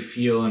 really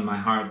feel in my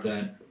heart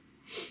that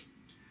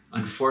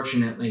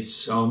unfortunately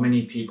so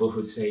many people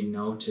who say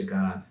no to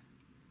God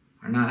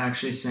are not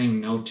actually saying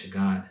no to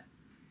God,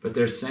 but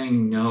they're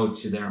saying no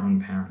to their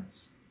own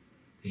parents.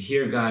 They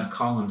hear God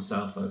call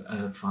himself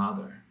a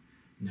father,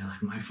 and they're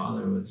like, my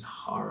father was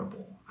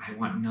horrible. I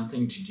want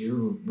nothing to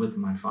do with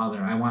my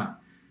father. I want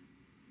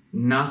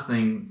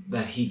nothing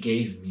that he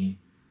gave me.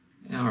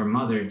 Or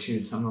mother too.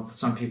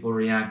 Some people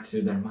react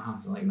to their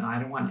moms like, no, I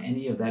don't want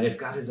any of that. If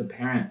God is a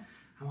parent,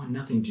 I want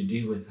nothing to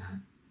do with that.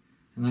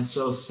 And that's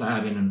so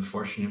sad and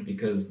unfortunate,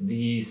 because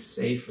the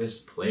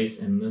safest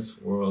place in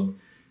this world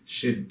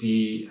should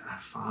be a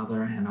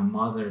father and a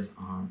mother's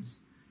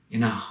arms.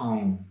 In a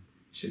home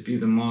should be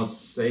the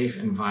most safe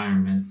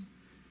environment.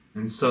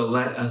 And so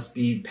let us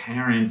be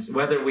parents,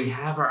 whether we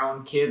have our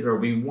own kids or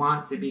we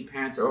want to be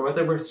parents, or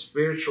whether we're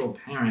spiritual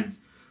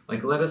parents.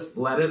 Like,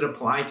 let it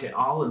apply to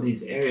all of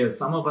these areas.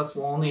 Some of us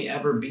will only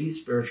ever be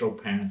spiritual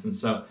parents. And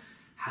so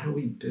how do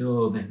we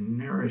build and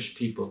nourish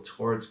people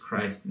towards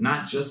Christ?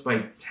 Not just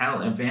by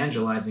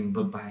evangelizing,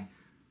 but by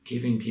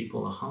giving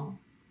people a home.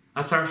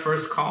 That's our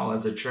first call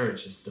as a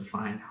church, is to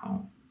find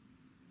home.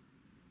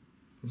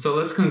 And so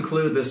let's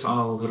conclude this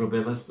all a little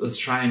bit. Let's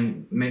try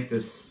and make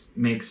this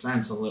make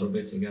sense a little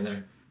bit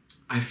together.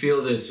 I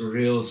feel this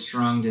real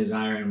strong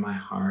desire in my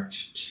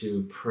heart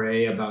to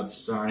pray about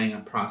starting a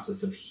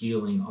process of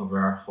healing over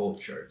our whole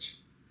church.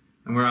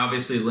 And we're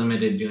obviously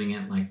limited doing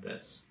it like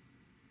this.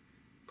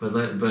 But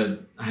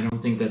I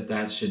don't think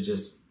that should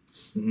just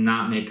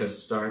not make us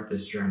start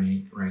this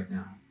journey right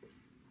now.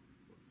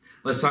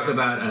 Let's talk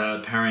about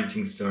a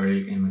parenting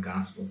story in the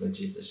Gospels that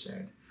Jesus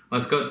shared.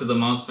 Let's go to the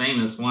most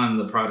famous one,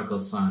 the prodigal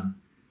son.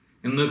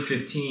 In Luke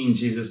 15,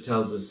 Jesus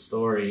tells this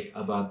story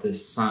about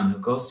this son who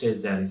goes to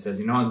his dad. He says,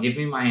 you know what, give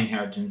me my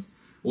inheritance,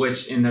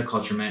 which in their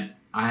culture meant,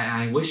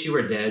 I wish you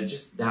were dead.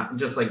 Just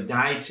like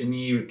die to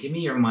me. Give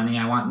me your money.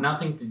 I want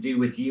nothing to do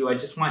with you. I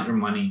just want your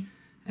money.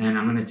 And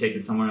I'm going to take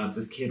it somewhere else.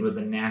 This kid was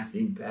a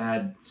nasty,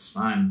 bad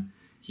son.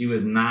 He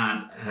was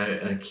not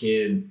a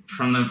kid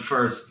from the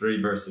first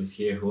 3 verses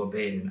here who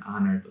obeyed and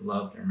honored,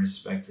 loved, and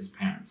respected his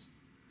parents.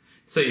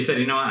 So he said,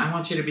 you know what, I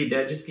want you to be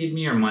dead. Just give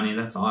me your money.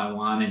 That's all I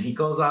want. And he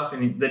goes off,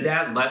 and the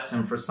dad lets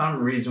him. For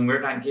some reason, we're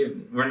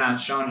not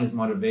shown his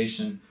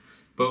motivation,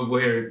 but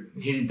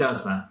he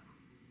does that.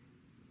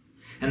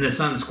 And the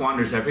son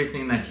squanders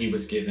everything that he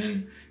was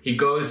given. He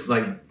goes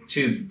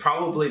to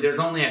probably, there's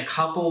only a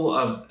couple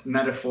of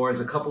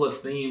metaphors, a couple of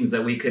themes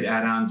that we could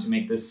add on to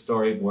make this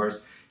story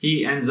worse.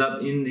 He ends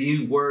up in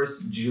the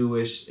worst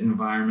Jewish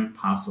environment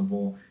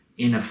possible,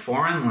 in a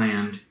foreign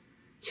land,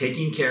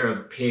 taking care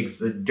of pigs,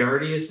 the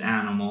dirtiest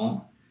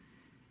animal,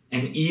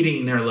 and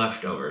eating their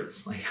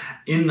leftovers,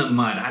 in the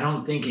mud. I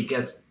don't think it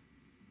gets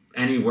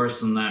any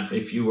worse than that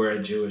if you were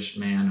a Jewish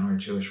man or a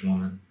Jewish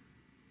woman.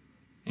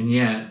 And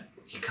yet,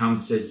 he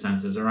comes to his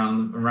senses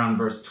around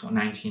verse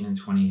 19 and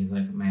 20. He's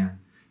like, man,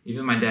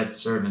 even my dad's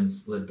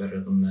servants live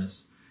better than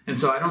this. And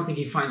so I don't think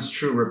he finds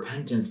true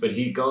repentance, but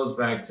he goes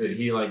back to,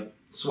 he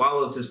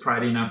swallows his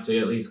pride enough to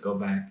at least go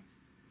back.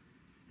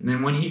 And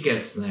then when he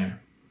gets there,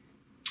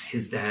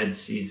 his dad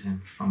sees him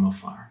from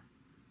afar.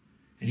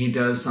 And he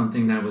does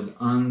something that was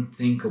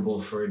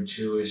unthinkable for a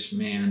Jewish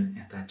man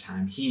at that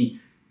time. He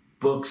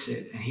books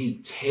it and he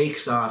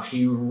takes off.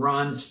 He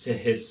runs to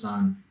his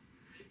son.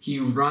 He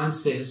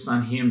runs to his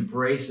son. He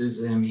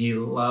embraces him. He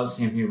loves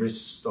him. He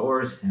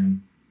restores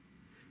him.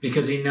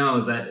 Because he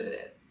knows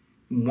that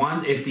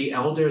if the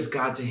elders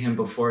got to him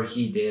before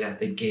he did at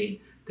the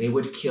gate, they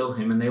would kill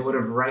him, and they would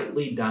have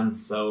rightly done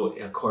so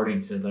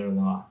according to their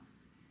law.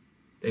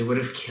 They would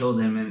have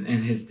killed him,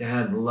 and his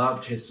dad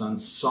loved his son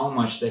so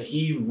much that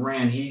he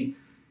ran. He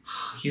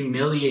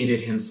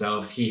humiliated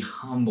himself. He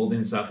humbled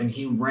himself, and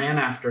he ran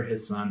after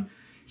his son.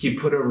 He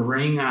put a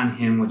ring on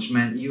him, which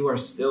meant he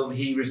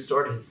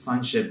restored his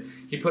sonship.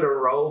 He put a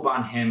robe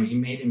on him. He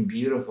made him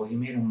beautiful. He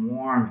made him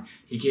warm.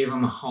 He gave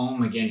him a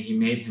home again. He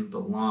made him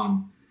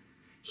belong.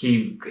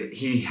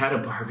 He had a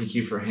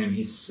barbecue for him.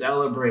 He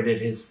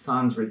celebrated his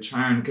son's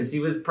return because he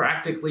was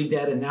practically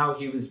dead, and now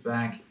he was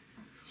back.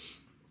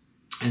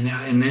 And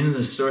then in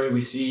the story,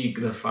 we see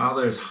the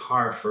Father's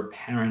heart for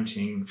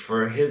parenting,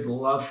 for his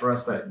love for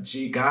us, that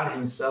God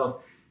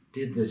himself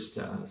did this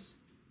to us.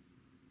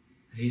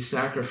 He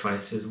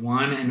sacrificed his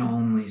one and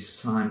only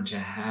son to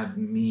have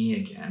me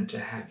again, to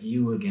have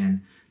you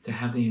again, to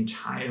have the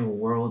entire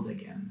world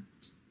again.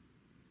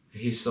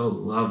 He so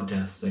loved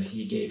us that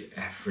he gave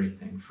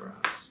everything for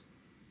us.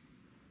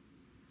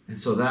 And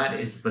so that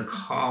is the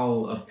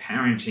call of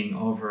parenting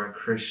over a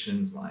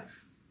Christian's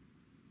life.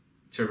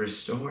 To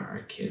restore our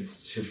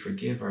kids, to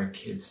forgive our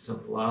kids, to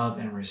love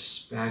and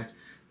respect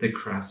the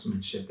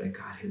craftsmanship that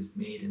God has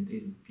made in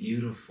these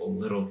beautiful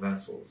little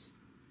vessels.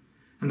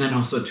 And then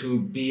also to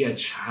be a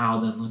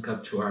child and look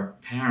up to our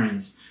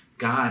parents,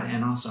 God,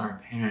 and also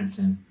our parents,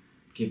 and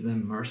give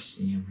them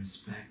mercy and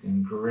respect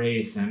and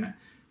grace, and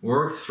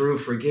work through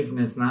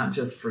forgiveness, not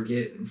just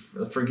forgive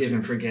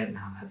and forget.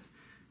 No, that's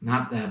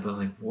not that,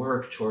 but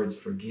work towards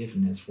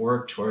forgiveness,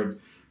 work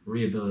towards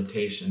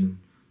rehabilitation,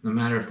 no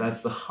matter if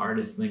that's the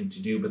hardest thing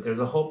to do, but there's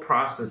a whole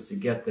process to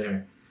get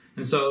there.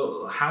 And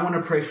so I want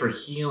to pray for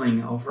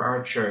healing over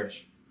our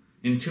church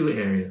in two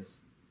areas.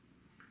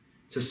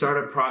 To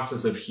start a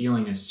process of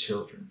healing as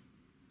children.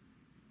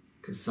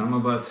 Because some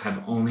of us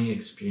have only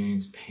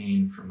experienced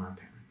pain from our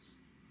parents.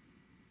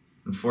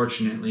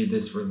 Unfortunately,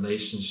 this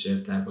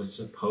relationship that was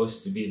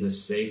supposed to be the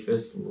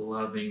safest,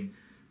 loving,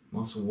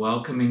 most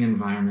welcoming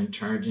environment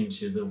turned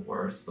into the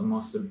worst, the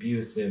most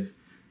abusive,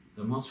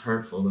 the most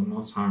hurtful, the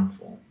most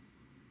harmful.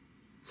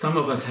 Some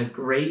of us had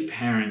great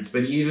parents,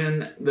 but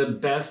even the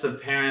best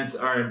of parents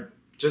are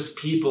just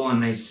people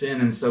and they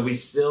sin, and so we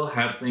still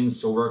have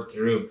things to work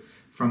through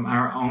from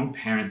our own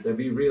parents, that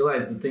we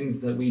realize the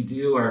things that we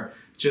do are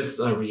just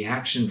a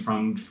reaction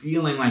from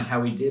feeling like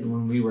how we did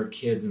when we were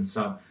kids. And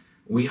so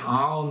we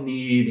all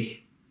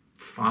need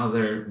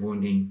father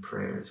wounding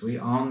prayers. We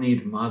all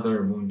need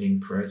mother wounding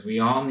prayers. We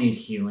all need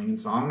healing. And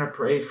so I'm going to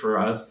pray for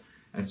us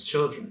as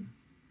children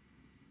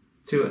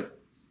to,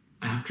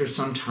 after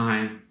some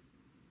time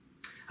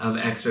of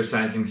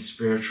exercising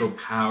spiritual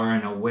power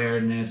and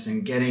awareness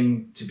and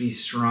getting to be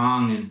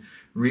strong and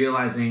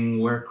realizing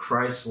where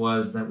Christ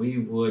was, that we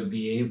would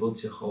be able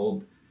to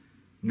hold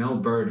no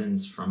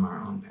burdens from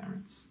our own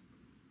parents.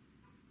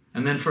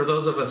 And then for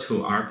those of us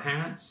who are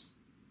parents,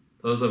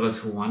 those of us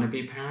who want to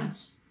be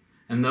parents,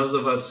 and those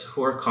of us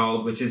who are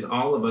called, which is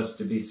all of us,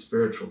 to be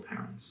spiritual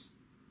parents,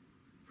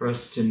 for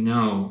us to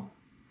know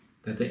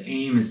that the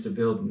aim is to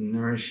build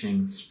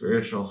nourishing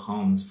spiritual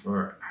homes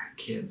for our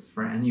kids,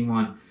 for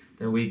anyone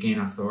that we gain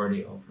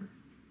authority over.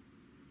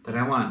 That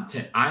I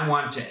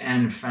want to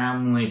end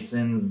family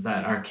sins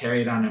that are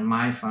carried on in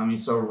my family,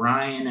 so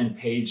Ryan and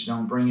Paige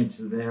don't bring it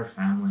to their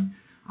family.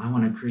 I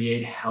want to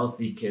create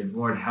healthy kids.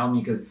 Lord, help me,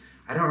 because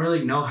I don't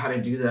really know how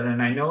to do that, and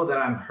I know that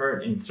I'm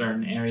hurt in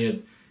certain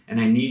areas,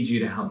 and I need you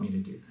to help me to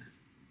do that.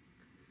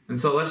 And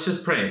so let's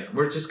just pray.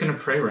 We're just going to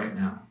pray right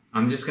now.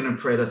 I'm just going to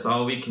pray. That's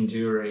all we can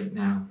do right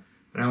now.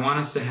 But I want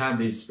us to have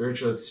these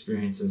spiritual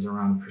experiences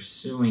around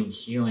pursuing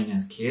healing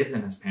as kids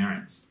and as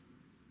parents.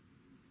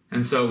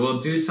 And so we'll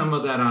do some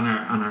of that on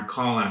our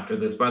call after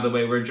this. By the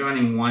way, we're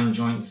joining one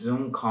joint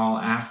Zoom call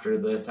after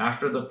this,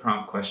 after the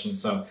prompt question.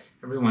 So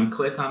everyone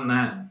click on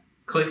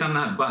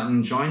that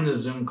button, join the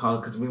Zoom call,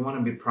 because we want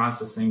to be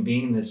processing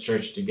being in this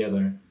church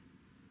together.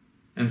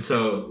 And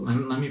so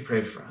let me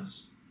pray for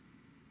us.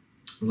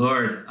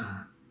 Lord,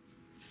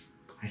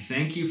 I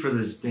thank you for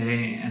this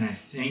day, and I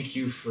thank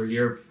you for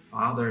your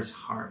Father's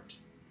heart.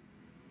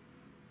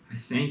 I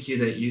thank you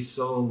that you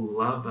so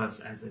love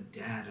us as a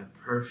dad, a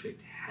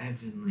perfect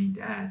heavenly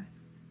dad.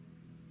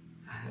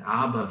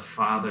 Abba,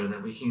 Father,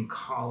 that we can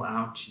call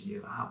out to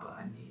you. Abba,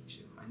 I need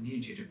you. I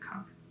need you to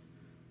come.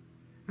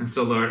 And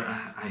so, Lord,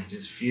 I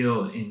just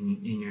feel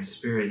in your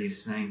spirit you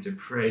saying to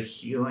pray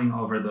healing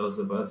over those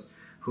of us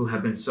who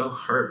have been so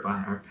hurt by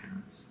our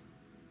parents.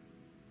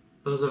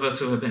 Those of us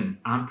who have been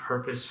on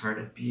purpose hurt,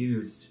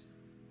 abused,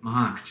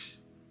 mocked,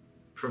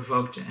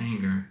 provoked to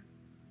anger.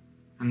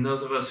 And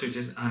those of us who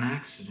just on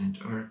accident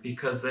or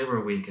because they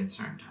were weak at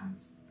certain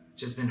times,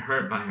 just been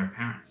hurt by our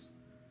parents.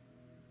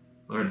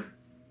 Lord,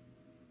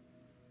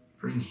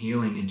 bring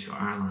healing into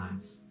our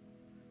lives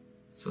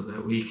so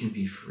that we can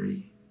be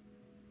free,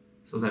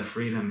 so that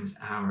freedom is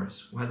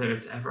ours, whether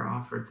it's ever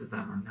offered to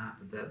them or not,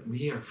 but that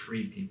we are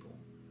free people.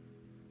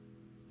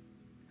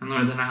 And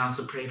Lord, then I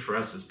also pray for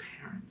us as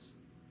parents,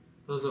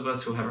 those of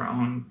us who have our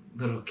own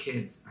little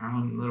kids, our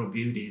own little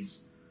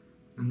beauties,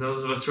 and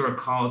those of us who are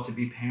called to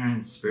be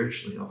parents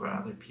spiritually over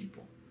other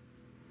people,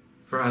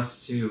 for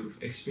us to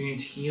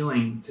experience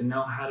healing, to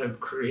know how to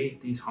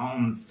create these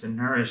homes, to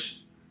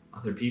nourish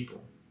other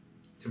people,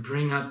 to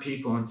bring up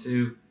people and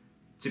to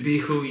be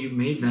who you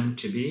made them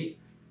to be,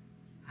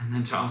 and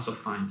then to also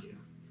find you.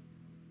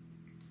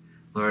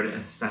 Lord,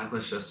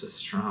 establish us as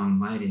strong,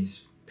 mighty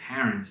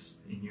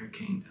parents in your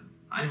kingdom.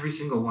 Every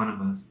single one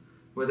of us,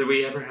 whether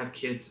we ever have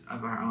kids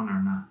of our own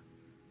or not.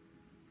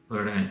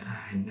 Lord,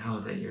 I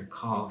know that your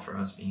call for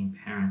us being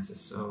parents is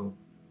so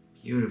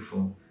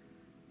beautiful,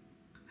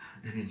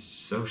 and it's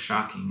so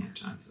shocking at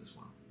times as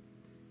well.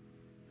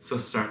 So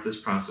start this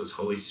process,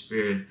 Holy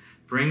Spirit.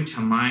 Bring to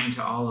mind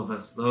to all of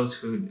us those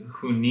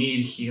who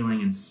need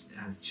healing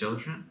as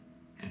children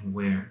and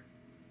where,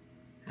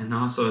 and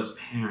also as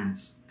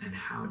parents and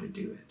how to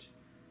do it.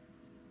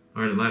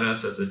 Lord, let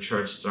us as a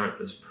church start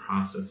this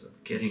process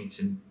of getting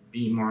to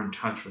be more in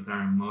touch with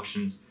our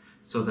emotions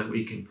so that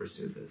we can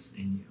pursue this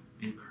in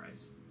you, in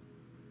Christ.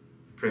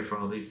 I pray for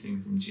all these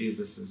things in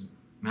Jesus'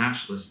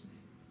 matchless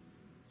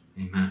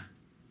name. Amen.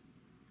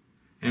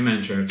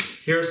 Amen, church.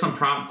 Here are some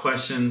prompt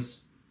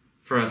questions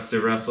for us to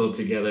wrestle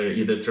together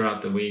either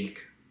throughout the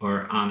week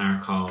or on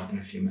our call in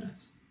a few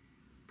minutes.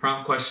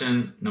 Prompt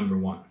question number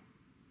 1.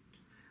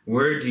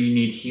 Where do you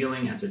need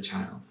healing as a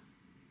child?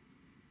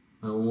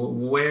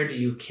 Where do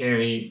you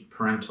carry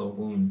parental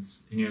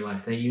wounds in your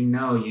life that you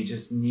know you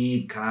just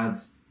need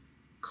God's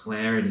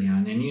clarity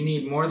on? And you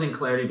need more than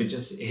clarity, but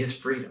just his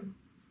freedom.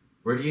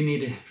 Where do you need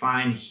to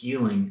find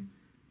healing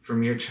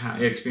from your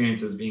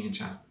experience as being a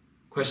child?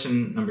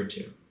 Question number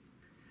 2.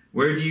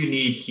 Where do you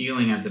need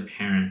healing as a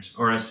parent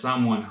or as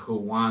someone who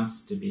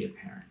wants to be a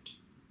parent?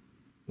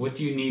 What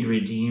do you need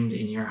redeemed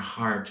in your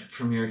heart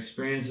from your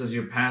experiences,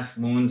 your past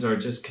wounds, or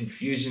just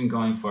confusion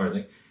going forward?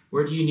 Like,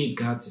 where do you need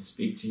God to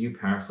speak to you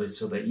powerfully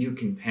so that you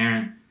can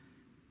parent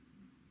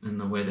in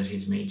the way that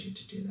he's made you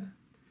to do that?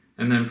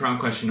 And then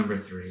prompt question number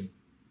 3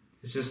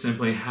 is just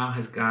simply, how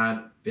has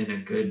God been a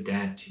good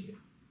dad to you?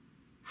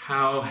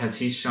 How has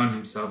he shown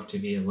himself to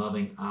be a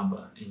loving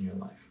Abba in your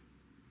life?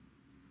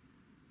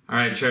 All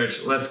right,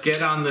 church, let's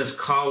get on this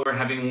call. We're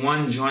having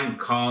one joint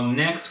call.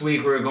 Next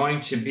week, we're going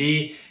to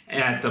be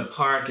at the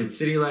park at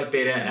City Life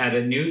Beta at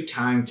a new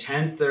time,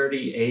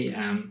 10:30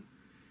 a.m.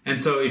 And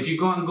so if you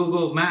go on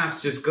Google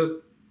Maps, just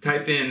go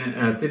type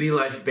in City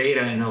Life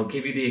Beta and it'll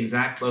give you the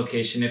exact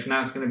location. If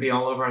not, it's going to be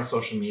all over our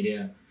social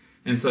media.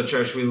 And so,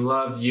 church, we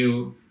love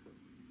you.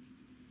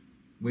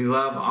 We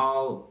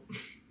love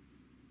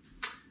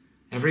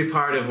every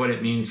part of what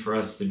it means for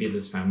us to be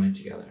this family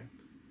together.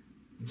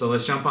 And so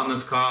let's jump on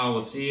this call.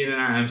 We'll see you in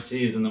our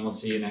MCs, and then we'll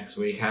see you next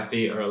week.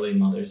 Happy early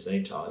Mother's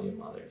Day to all you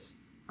mothers.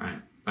 All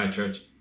right. Bye, church.